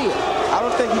don't see it. I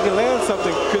don't think he can land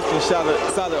something crisp and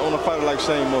solid on a fighter like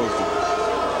Shane Mosley.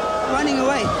 Running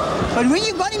away. But when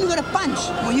you got him, you got to punch.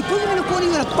 When you put him in a corner,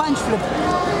 you got to punch, Flip.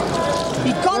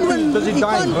 He can't win. He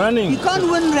can't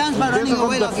win rounds by running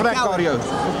away like a coward.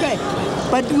 Okay.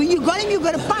 But when you got him, you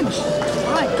got to punch.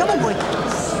 All right, come on, boy.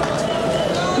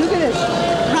 Look at this.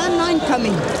 Round 9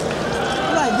 coming.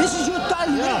 Right, this is your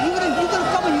time. You gotta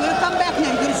come on. You gotta come back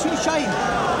now. You gotta show him.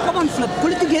 Come on, Flip.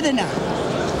 Pull it together now.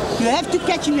 You have to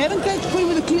catch him. You haven't put him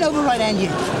with a clean over right hand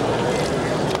yet.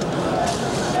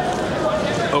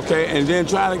 Okay, and then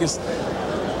try to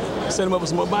set him up with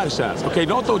some more body shots. Okay,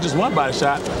 don't throw just one body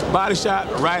shot. Body shot,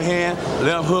 right hand,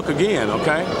 left hook again,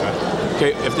 okay?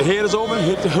 Okay, if the head is open,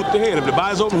 hook the head. If the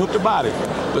body's open, hook the body.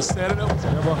 But set it up.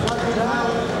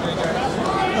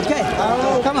 Okay,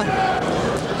 come on.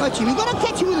 Watch him. You gotta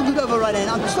catch him with a good over right hand.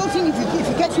 I'm still thinking if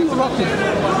you catch him, you'll rock him.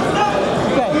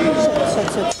 Okay,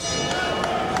 sit.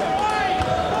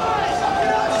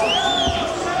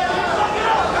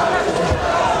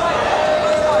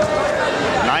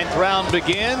 Round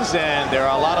begins, and there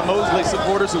are a lot of Mosley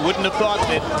supporters who wouldn't have thought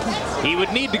that he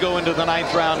would need to go into the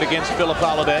 9th round against Philip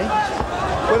Holiday.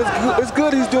 But it's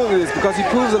good he's doing this because he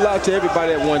proves a lot to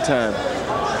everybody at one time.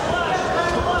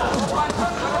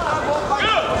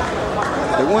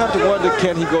 They won't have to wonder,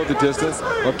 can he go the distance,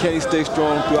 or can he stay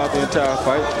strong throughout the entire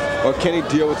fight, or can he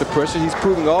deal with the pressure? He's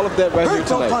proving all of that right here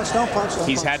tonight. Don't punch.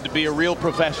 He's had to be a real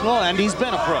professional, and he's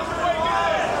been a pro.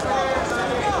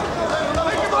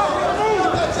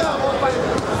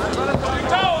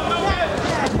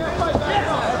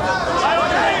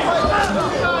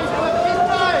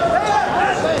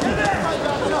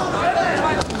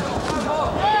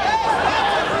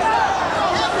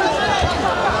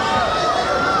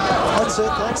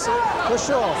 That's it. Push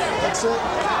off. That's it.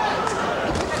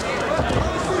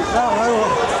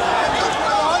 Now,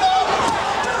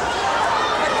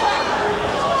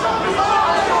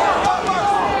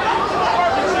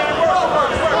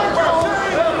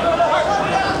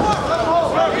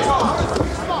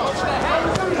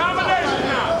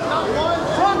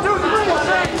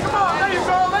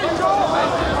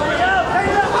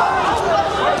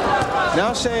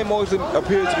 Now Shane Mosley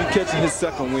appears to be catching his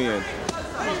second win.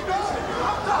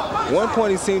 At one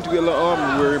point he seemed to be a little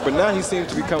arm weary, but now he seems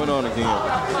to be coming on again.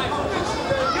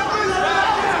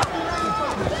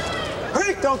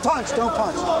 Don't punch. Step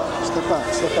out.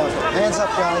 Hands up,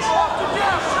 guys.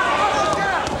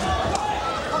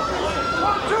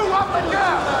 1, 2, up and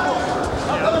down.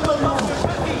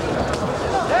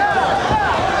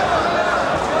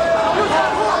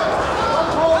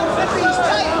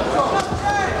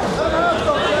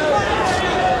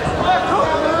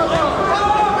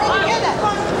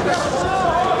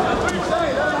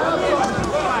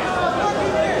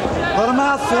 Let him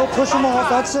out, Phil. Push him off.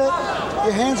 That's it.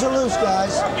 Your hands are loose,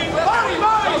 guys.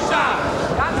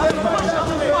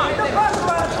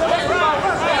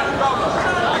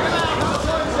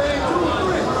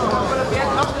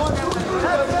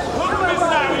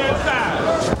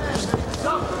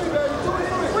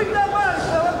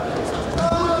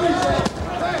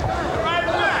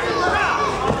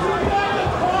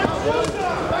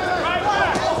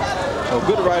 A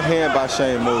good right hand by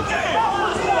Shane Mosley.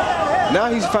 Now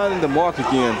he's finding the mark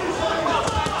again.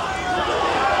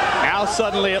 now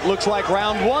suddenly it looks like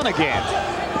round one again.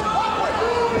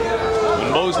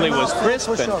 When Mosley was crisp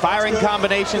and firing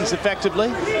combinations effectively.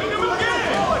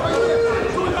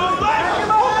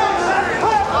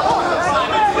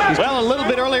 Well, a little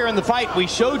bit earlier in the fight, we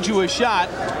showed you a shot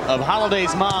of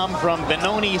Holiday's mom from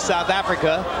Benoni, South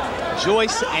Africa,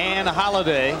 Joyce Ann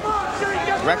Holiday.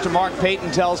 Director Mark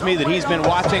Payton tells me that he's been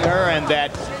watching her and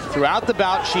that throughout the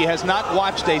bout, she has not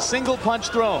watched a single punch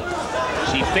thrown.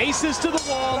 She faces to the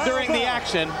wall during the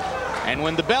action, and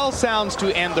when the bell sounds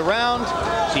to end the round,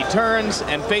 she turns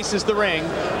and faces the ring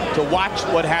to watch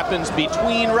what happens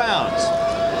between rounds.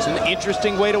 It's an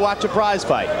interesting way to watch a prize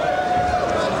fight.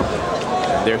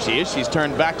 There she is. She's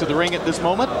turned back to the ring at this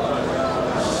moment to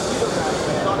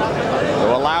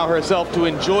allow herself to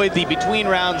enjoy the between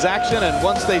rounds action, and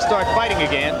once they start fighting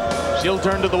again, she'll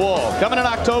turn to the wall. Coming in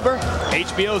October,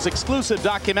 HBO's exclusive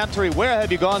documentary, Where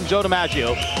Have You Gone, Joe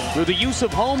DiMaggio, through the use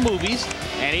of home movies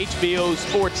and HBO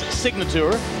Sports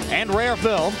signature and rare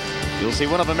film. You'll see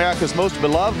one of America's most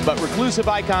beloved but reclusive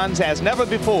icons as never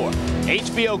before.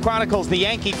 HBO chronicles the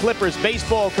Yankee Clippers'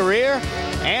 baseball career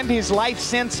and his life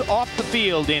since off the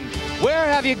field in Where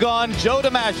Have You Gone, Joe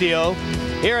DiMaggio.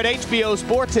 Here at HBO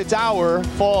Sports, it's our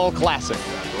fall classic.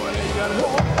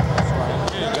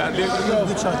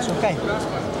 Good shots, okay.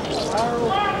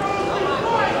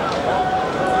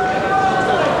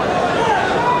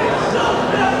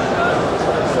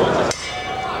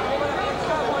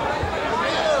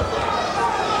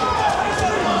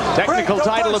 Technical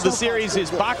title of the series is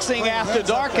Boxing After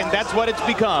Dark, and that's what it's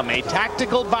become, a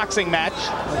tactical boxing match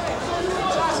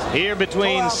here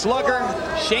between slugger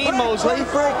Shane Mosley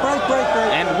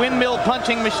and windmill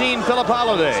punching machine Philip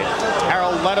Holiday.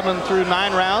 Harold Letterman through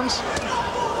 9 rounds.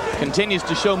 Continues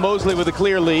to show Mosley with a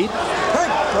clear lead.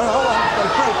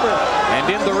 And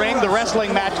in the ring, the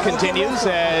wrestling match continues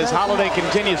as Holiday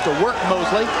continues to work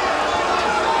Mosley.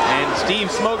 And Steve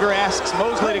Smoger asks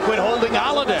Mosley to quit holding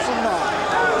Holiday.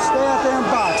 Stay out there and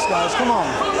box, guys. Come on.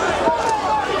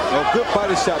 A good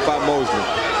body shot by Mosley.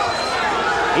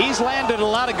 He's landed a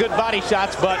lot of good body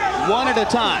shots, but one at a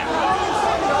time.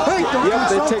 Hey, don't punch,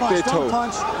 they don't take punch, their don't toe.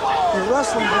 punch. You're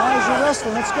wrestling, guys. You're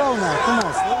wrestling. Let's go now. Come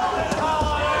on, Phil.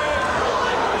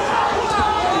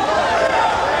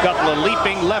 Couple of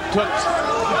leaping left hooks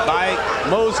by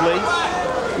Mosley.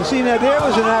 You see, now there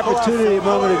was an opportunity a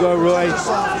moment ago, Roy,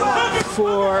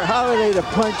 for Holiday to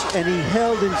punch, and he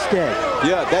held instead.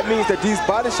 Yeah, that means that these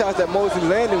body shots that Mosley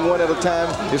landing one at a time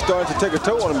is starting to take a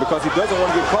toll on him because he doesn't want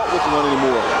to get caught with one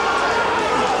anymore.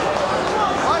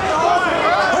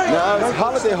 Now it's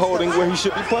Holiday holding where he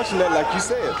should be punching that, like you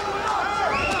said.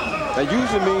 That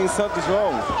usually means something's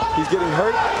wrong. He's getting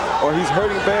hurt or he's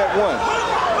hurting bad one.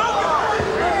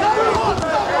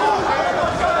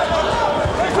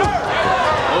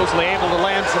 Mosley able to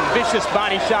land some vicious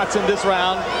body shots in this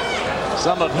round.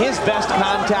 Some of his best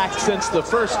contact since the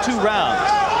first 2 rounds.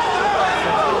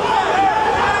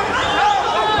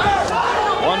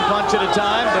 One punch at a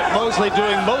time, but Mosley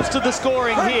doing most of the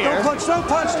scoring here. Don't punch, don't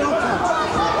punch, don't punch.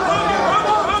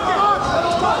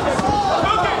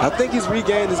 I think he's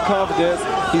regained his confidence.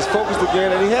 He's focused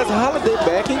again, and he has Holiday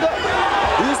backing up.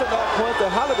 These are not points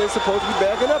that Holiday's supposed to be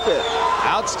backing up at.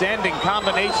 Outstanding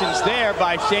combinations there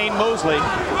by Shane Mosley.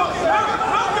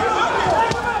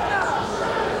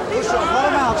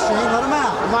 Let him out, Shane. Let him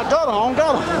out. I got him. I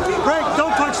got him. Greg,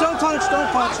 don't punch, don't punch,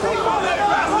 don't punch, don't punch.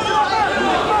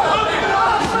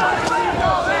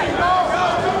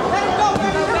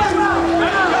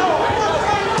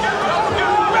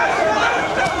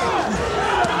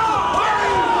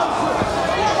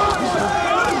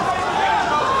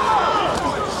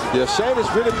 Yeah, Shane is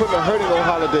really putting a hurting on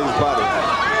Holiday's body.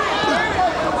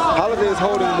 Holiday is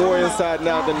holding more inside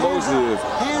now than Mosley is.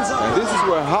 And this is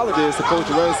where Holiday is supposed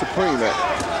to reign supreme at.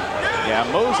 Yeah,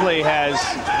 Mosley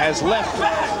has left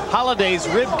Holiday's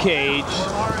rib cage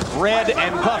red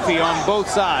and puffy on both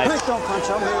sides. Don't punch,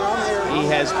 I'm here. He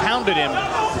has pounded him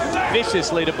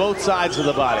viciously to both sides of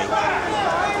the body.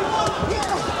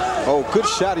 Oh, good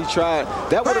shot he tried.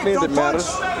 That would have ended matters.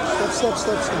 Step.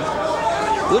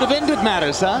 Would have ended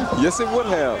matters, huh? Yes, it would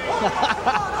have.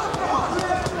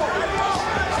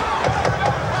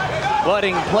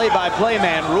 Budding play-by-play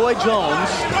man Roy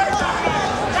Jones,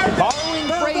 borrowing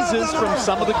phrases from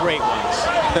some of the great ones.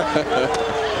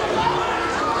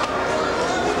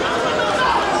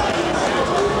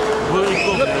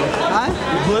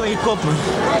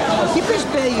 Keep his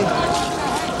paying.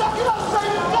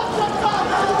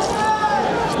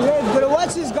 Yeah, but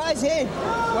watch this guy's head.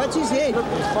 Watch his head.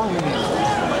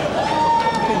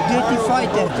 Dirty fight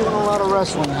there. Doing a lot of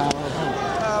wrestling now.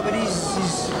 But he's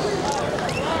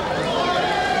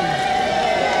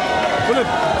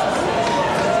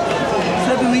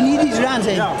rounds,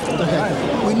 eh?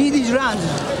 Yeah. We need these rounds.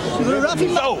 You're gonna rough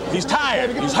him up. No, he's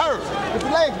tired. He's hurt. Get the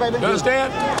legs, baby. You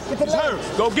understand? He's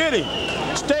hurt. Go get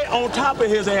him. Stay on top of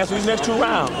his ass for these next 2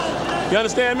 rounds. You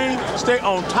understand me? Stay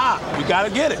on top. You gotta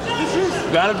get it.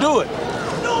 You gotta do it.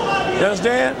 You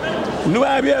understand? New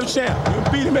IBF champ.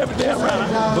 You beat him every damn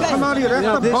round. But come out here, that's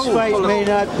Now, the this bone. fight may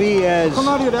not be as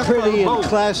pretty and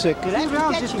classic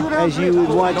as you would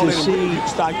want to see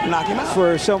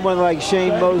for someone like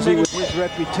Shane Mosley with his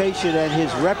reputation and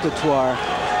his repertoire.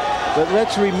 But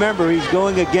let's remember, he's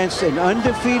going against an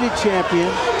undefeated champion.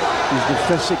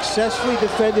 He's successfully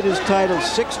defended his title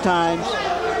 6 times,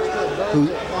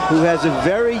 who has a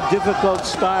very difficult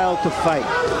style to fight.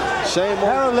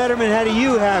 Harold Letterman, how do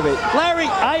you have it? Larry,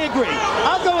 I agree.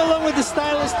 I'll go along with the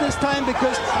stylist this time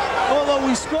because although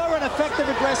we score an effective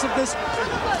aggressiveness,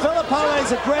 Philip Holiday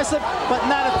is aggressive but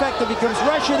not effective. He comes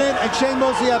rushing in and Shane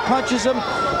Mosley punches him.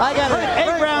 I got it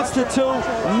 8 rounds to 2,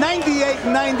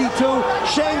 98-92.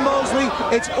 Shane Mosley,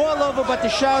 it's all over but the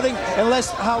shouting unless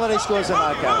Holiday scores a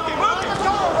knockout.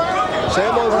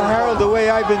 Well, Harold, the way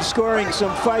I've been scoring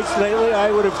some fights lately,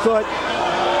 I would have thought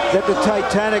that the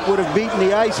Titanic would have beaten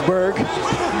the iceberg.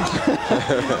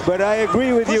 But I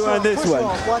agree with you on this one.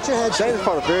 Watch your head. Shane's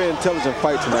fought a very intelligent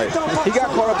fight tonight. He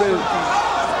got caught up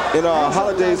in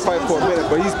Holiday's fight for a minute,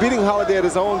 but he's beating Holiday at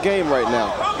his own game right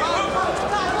now.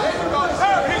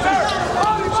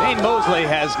 Shane Mosley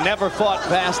has never fought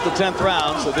past the 10th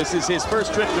round, so this is his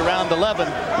first trip to round 11.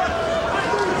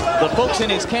 The folks in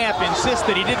his camp insist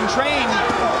that he didn't train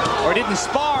or didn't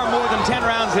spar more than 10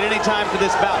 rounds at any time for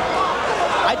this bout.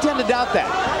 I tend to doubt that.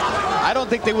 I don't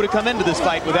think they would have come into this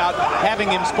fight without having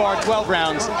him spar 12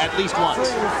 rounds at least once.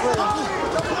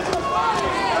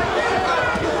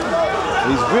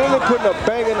 He's really putting a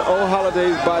banging on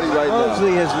Holiday's body right now.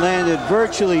 Mosley has landed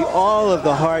virtually all of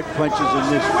the hard punches in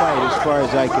this fight as far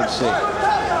as I can see.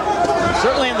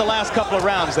 Certainly in the last couple of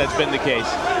rounds that's been the case.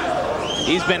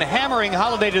 He's been hammering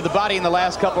Holiday to the body in the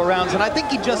last couple of rounds, and I think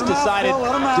he just decided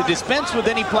to dispense with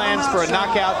any plans for a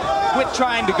knockout, quit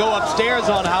trying to go upstairs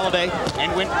on Holiday,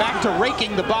 and went back to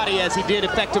raking the body as he did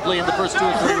effectively in the first 2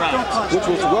 or 3 rounds. Which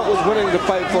was what was winning the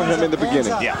fight for him in the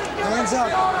beginning. Yeah. Hands up.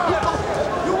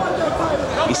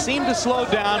 He seemed to slow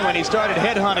down when he started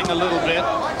headhunting a little bit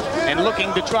and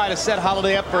looking to try to set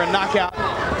Holiday up for a knockout.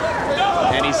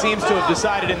 And he seems to have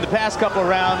decided in the past couple of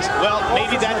rounds, well,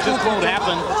 maybe that just won't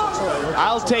happen.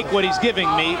 I'll take what he's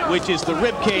giving me, which is the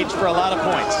rib cage for a lot of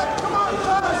points.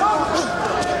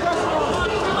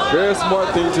 Very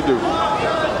smart thing to do.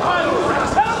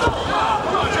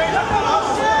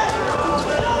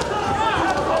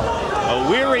 A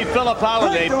weary Philip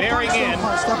Holiday bearing in.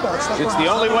 It's the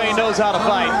only way he knows how to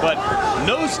fight, but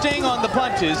no sting on the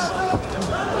punches.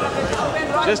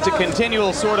 Just a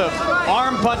continual sort of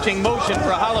arm-punching motion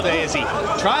for Holiday as he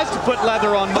tries to put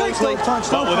leather on Mosley,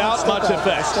 but without much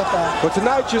effect. But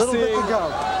tonight you're seeing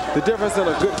the difference in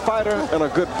a good fighter and a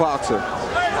good boxer.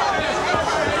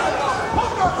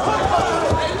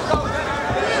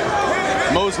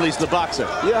 Mosley's the boxer.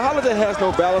 Yeah, Holiday has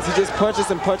no balance. He just punches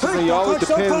and punches, and he always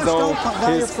depends on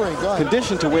his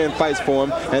condition to win fights for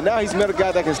him. And now he's met a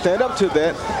guy that can stand up to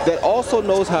that, that also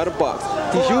knows how to box.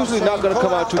 He's usually not going to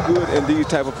come out too good in these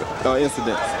type of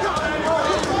incidents.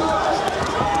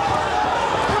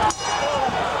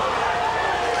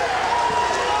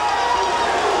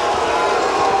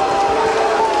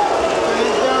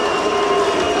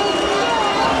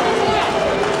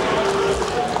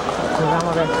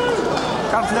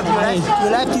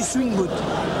 You'll have to swing, but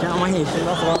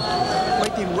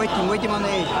wait him on the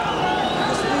edge.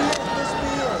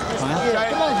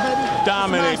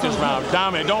 Dominate this round.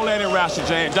 Dominate. Don't let him wrestle,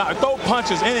 James. Throw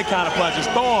punches, any kind of punches.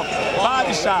 Throw them.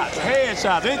 Body shots, head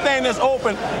shots, anything that's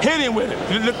open, hit him with it.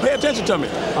 Pay attention to me.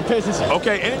 I'm paying attention.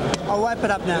 Okay. I'll wipe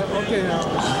it up now. Okay.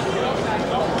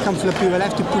 Come flip you. I'll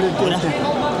have to pull it down.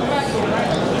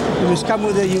 You must come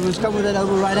with that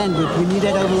over right hand, but we need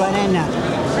that over right hand now.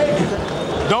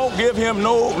 Don't give him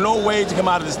no way to come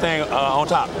out of this thing on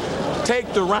top.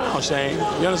 Take the round, Shane.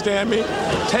 You understand me?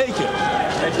 Take it.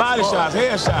 Body shots,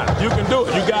 head shots. You can do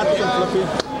it. You got it.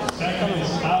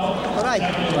 All right.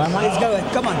 Let's go.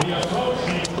 Come on.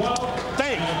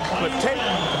 Think, but take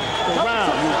the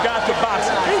round. You got to box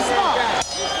it.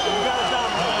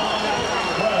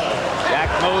 Jack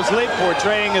Mosley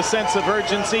portraying a sense of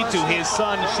urgency to his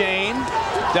son Shane,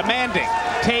 demanding,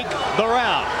 take the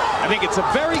round. I think it's a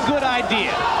very good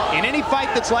idea in any fight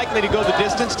that's likely to go the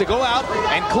distance to go out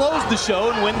and close the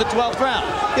show and win the 12th round.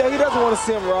 Yeah, he doesn't want to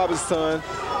see him rob his son.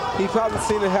 He's probably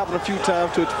seen it happen a few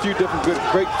times to a few different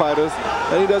great fighters,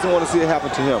 and he doesn't want to see it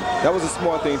happen to him. That was a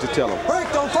smart thing to tell him. Break,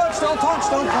 don't punch. don't punch,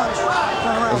 don't punch.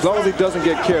 As long as he doesn't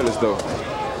get careless, though.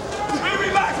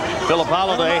 Philip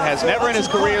Holiday has never in his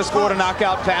career scored a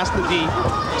knockout past the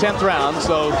 10th round,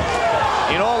 so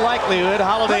in all likelihood,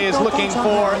 Holiday is looking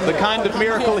for the kind of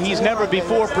miracle he's never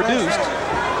before produced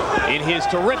in his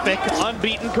terrific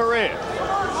unbeaten career.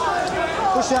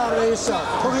 Push out of there yourself.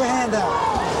 Pull your hand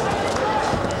out.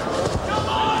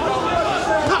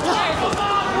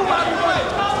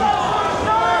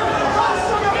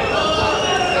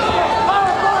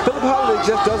 Philip Holiday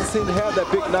just doesn't seem to have that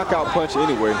big knockout punch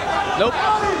anyway. Nope.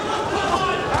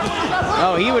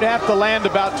 No, he would have to land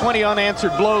about 20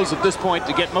 unanswered blows at this point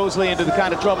to get Mosley into the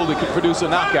kind of trouble that could produce a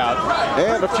knockout.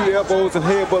 And a few elbows and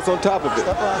headbutts on top of it.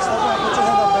 Step around, step around. Put your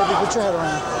head up, baby. Put your head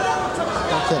around.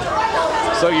 Okay.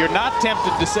 So you're not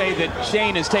tempted to say that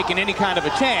Shane has taken any kind of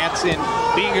a chance in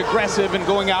being aggressive and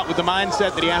going out with the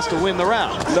mindset that he has to win the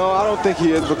round. No, I don't think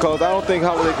he is, because I don't think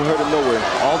Holiday can hurt him nowhere.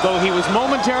 Although he was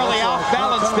momentarily off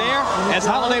balance there as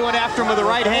Holiday went after him with the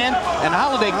right hand, and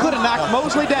Holiday could have knocked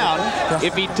Mosley down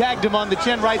if he tagged him on the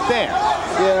chin right there.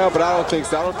 Yeah, but I don't think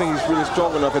so. I don't think he's really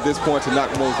strong enough at this point to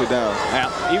knock Mosley down. Yeah,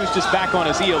 he was just back on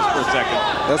his heels for a second.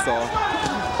 That's all.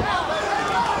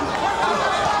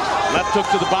 Left hook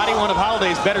to the body, one of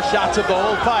Holiday's better shots of the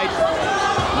whole fight.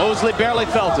 Mosley barely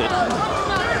felt it.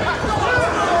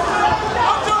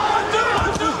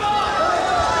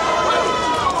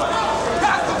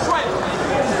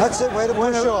 That's it, way to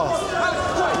push off.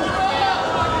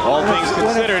 All things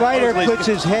considered, when a fighter Mosley's puts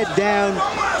his head down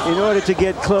in order to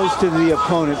get close to the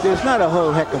opponent, there's not a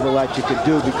whole heck of a lot you can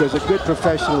do, because a good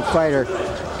professional fighter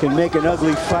can make an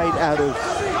ugly fight out of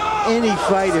any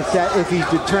fight if he's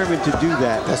determined to do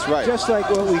that. That's right. Just like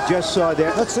what we just saw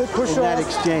there. That's it, push in that off.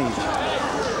 exchange.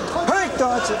 Hey,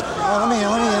 that's it. Oh, let me in. A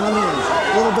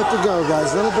little bit to go,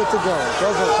 guys. A little bit to go.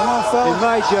 Come on, fellas. In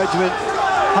my judgment,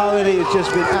 Holiday has just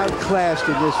been outclassed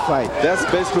in this fight. That's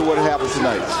basically what happened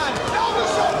tonight.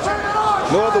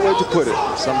 No other way to put it.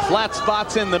 some flat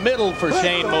spots in the middle for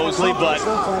Shane Mosley, but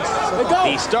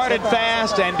he started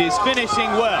fast and is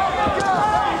finishing well.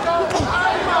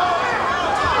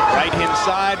 Right hand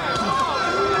side,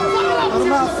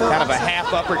 kind of a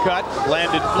half uppercut,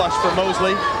 landed flush for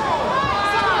Mosley.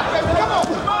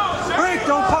 Break,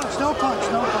 don't punch, no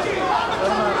punch, no punch.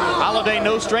 Holiday,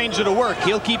 no stranger to work.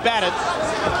 He'll keep at it,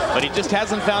 but he just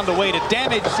hasn't found a way to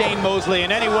damage Shane Mosley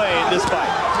in any way in this fight.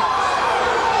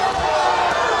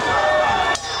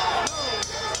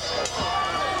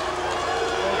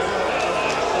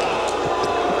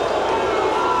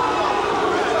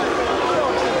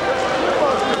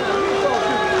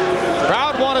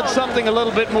 Something a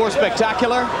little bit more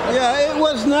spectacular. Yeah, it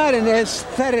was not an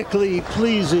aesthetically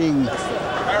pleasing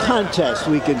contest,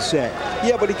 we can say.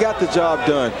 Yeah, but he got the job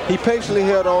done. He patiently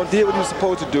held on, did what he was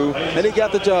supposed to do, and he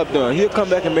got the job done. He'll come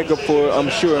back and make up for it, I'm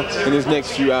sure, in his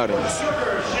next few outings.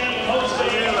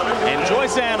 And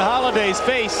Joyce Ann Holiday's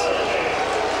face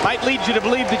might lead you to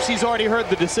believe that she's already heard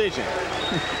the decision.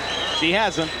 She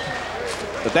hasn't,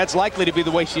 but that's likely to be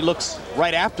the way she looks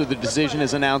right after the decision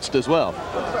is announced as well.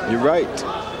 You're right.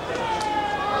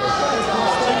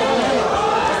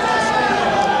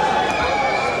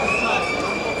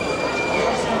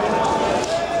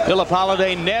 Philip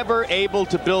Holiday never able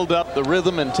to build up the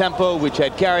rhythm and tempo which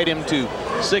had carried him to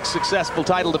 6 successful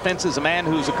title defenses. A man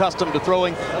who's accustomed to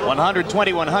throwing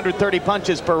 120, 130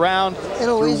 punches per round,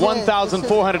 threw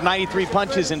 1,493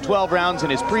 punches in 12 rounds in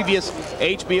his previous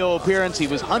HBO appearance. He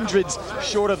was hundreds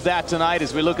short of that tonight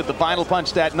as we look at the final punch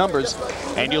stat numbers.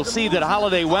 And you'll see that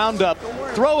Holiday wound up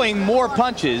throwing more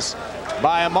punches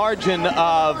by a margin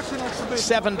of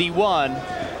 71.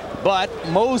 But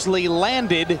Mosley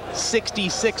landed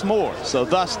 66 more. So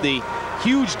thus the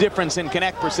huge difference in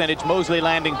connect percentage. Mosley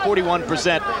landing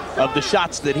 41% of the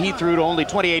shots that he threw to only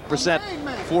 28%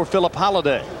 for Philip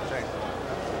Holiday.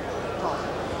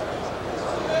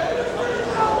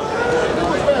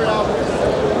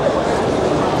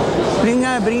 Bring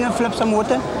a Flip some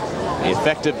water. The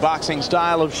effective boxing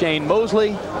style of Shane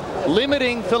Mosley,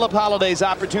 limiting Philip Holiday's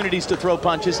opportunities to throw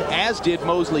punches, as did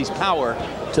Mosley's power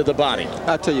to the body.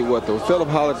 I tell you what, though, Philip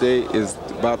Holiday is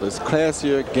about as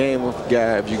classier game of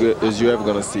guy as you're ever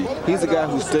going to see. He's a guy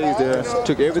who stays there,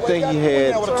 took everything he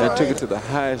had and took it to the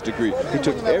highest degree. He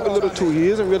took every little tool. He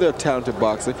isn't really a talented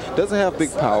boxer, doesn't have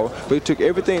big power, but he took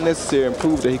everything necessary and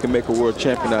proved that he can make a world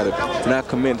champion out of it. And I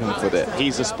commend him for that.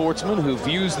 He's a sportsman who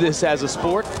views this as a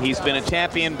sport. He's been a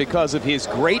champion because of his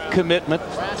great commitment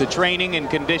to training and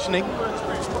conditioning.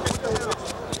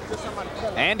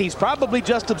 And he's probably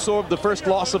just absorbed the first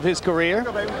loss of his career.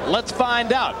 Let's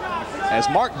find out as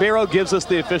Mark Barrow gives us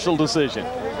the official decision.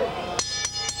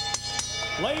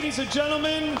 Ladies and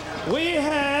gentlemen, we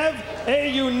have a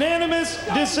unanimous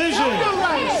decision.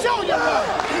 Show your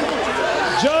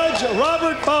right. Judge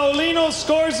Robert Paulino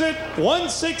scores it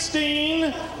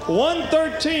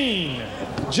 116-113.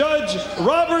 Judge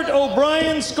Robert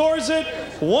O'Brien scores it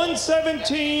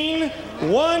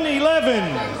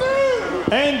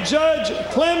 117-111. And Judge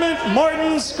Clement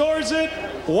Martin scores it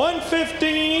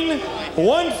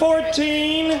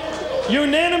 115-114.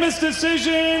 Unanimous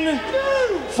decision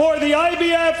for the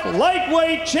IBF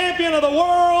lightweight champion of the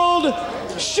world,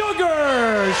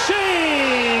 Sugar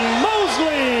Shane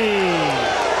Mosley.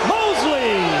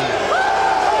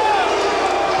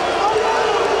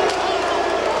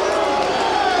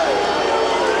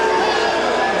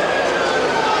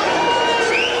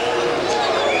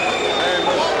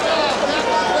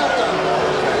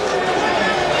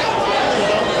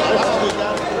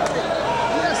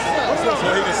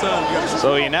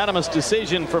 So unanimous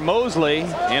decision for Mosley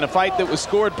in a fight that was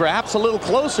scored perhaps a little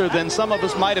closer than some of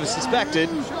us might have suspected.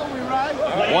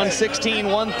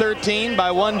 116-113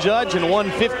 by one judge and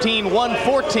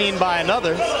 115-114 by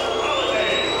another.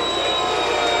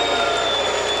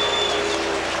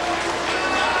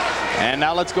 And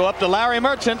now let's go up to Larry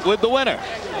Merchant with the winner.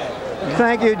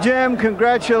 Thank you, Jim.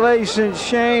 Congratulations,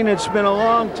 Shane. It's been a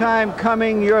long time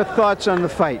coming. Your thoughts on the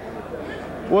fight?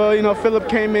 Well, you know, Philip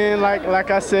came in, like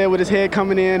I said, with his head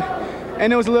coming in,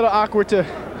 and it was a little awkward to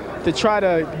try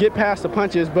to get past the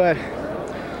punches, but, I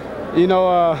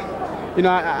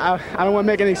don't want to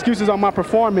make any excuses on my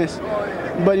performance,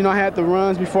 but, I had the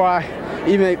runs before I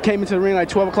even came into the ring like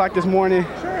 12 o'clock this morning,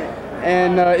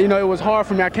 and, it was hard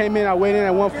for me. I came in, I weighed in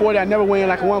at 140. I never weighed in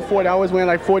like 140. I always weigh in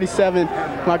like 47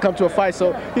 when I come to a fight,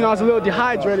 so, I was a little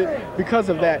dehydrated because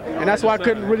of that, and that's why I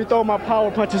couldn't really throw my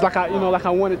power punches like I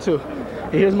wanted to.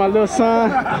 Here's my little son.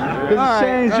 This is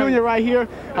Shane Jr. right here.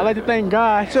 I'd like to thank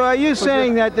God. So are you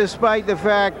saying that despite the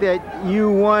fact that you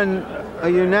won a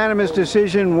unanimous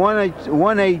decision,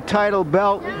 won a title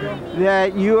belt,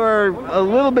 that you're a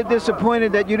little bit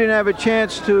disappointed that you didn't have a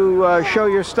chance to show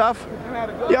your stuff?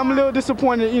 Yeah, I'm a little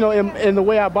disappointed, in the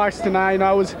way I boxed tonight.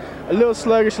 I was a little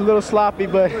sluggish, a little sloppy,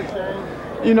 but,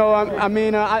 I know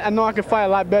I can fight a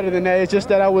lot better than that. It's just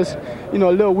that I was, a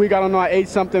little weak. I don't know, I ate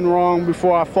something wrong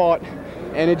before I fought.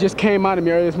 And it just came out of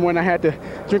me early this morning. I had to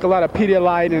drink a lot of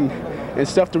Pedialyte and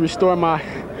stuff to restore my,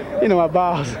 my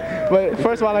bowels. But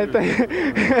first of all, I'd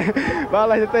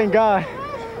like to thank God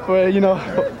for,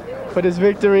 for this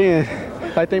victory, and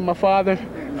I'd like to thank my father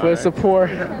for his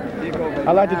support.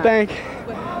 I'd like to thank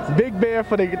Big Bear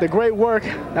for the great work.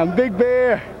 I'm Big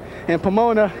Bear and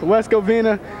Pomona, West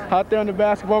Covina, out there on the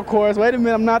basketball courts. Wait a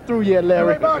minute, I'm not through yet,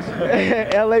 Larry.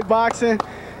 LA Boxing,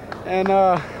 and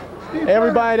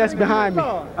everybody that's behind me.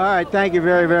 All right, thank you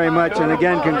very, very much. And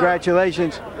again,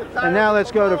 congratulations. And now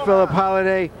let's go to Philip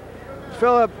Holiday.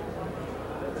 Philip,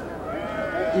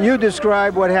 you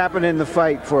describe what happened in the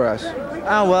fight for us.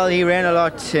 Oh, well, he ran a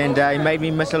lot and he made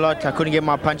me miss a lot. I couldn't get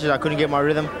my punches, I couldn't get my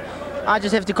rhythm. I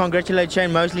just have to congratulate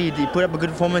Shane Mosley. He put up a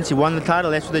good performance, he won the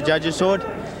title, that's what the judges saw.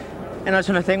 And I just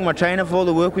want to thank my trainer for all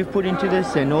the work we've put into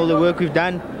this and all the work we've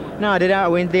done. No, I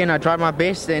went there and I tried my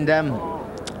best, and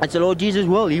it's the Lord Jesus'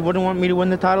 will. He wouldn't want me to win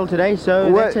the title today,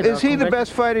 so that's it. Is he the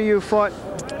best fighter you fought?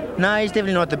 No, he's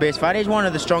definitely not the best fighter. He's one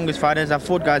of the strongest fighters. I've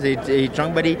fought guys he's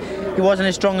strong, but he wasn't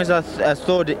as strong as I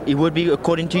thought he would be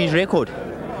according to his record.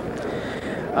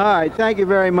 All right, thank you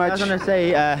very much. I was going to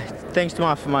say thanks to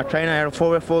my trainer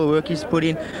for the work he's put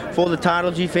in, for the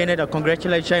titles he defended. I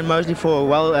congratulate Shane Mosley for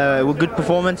a good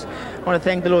performance. I want to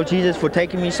thank the Lord Jesus for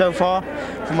taking me so far.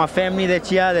 For my family that's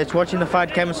here, that's watching the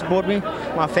fight, came and support me.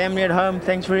 My family at home,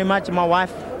 thanks very much. And my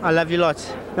wife, I love you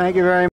lots. Thank you very much.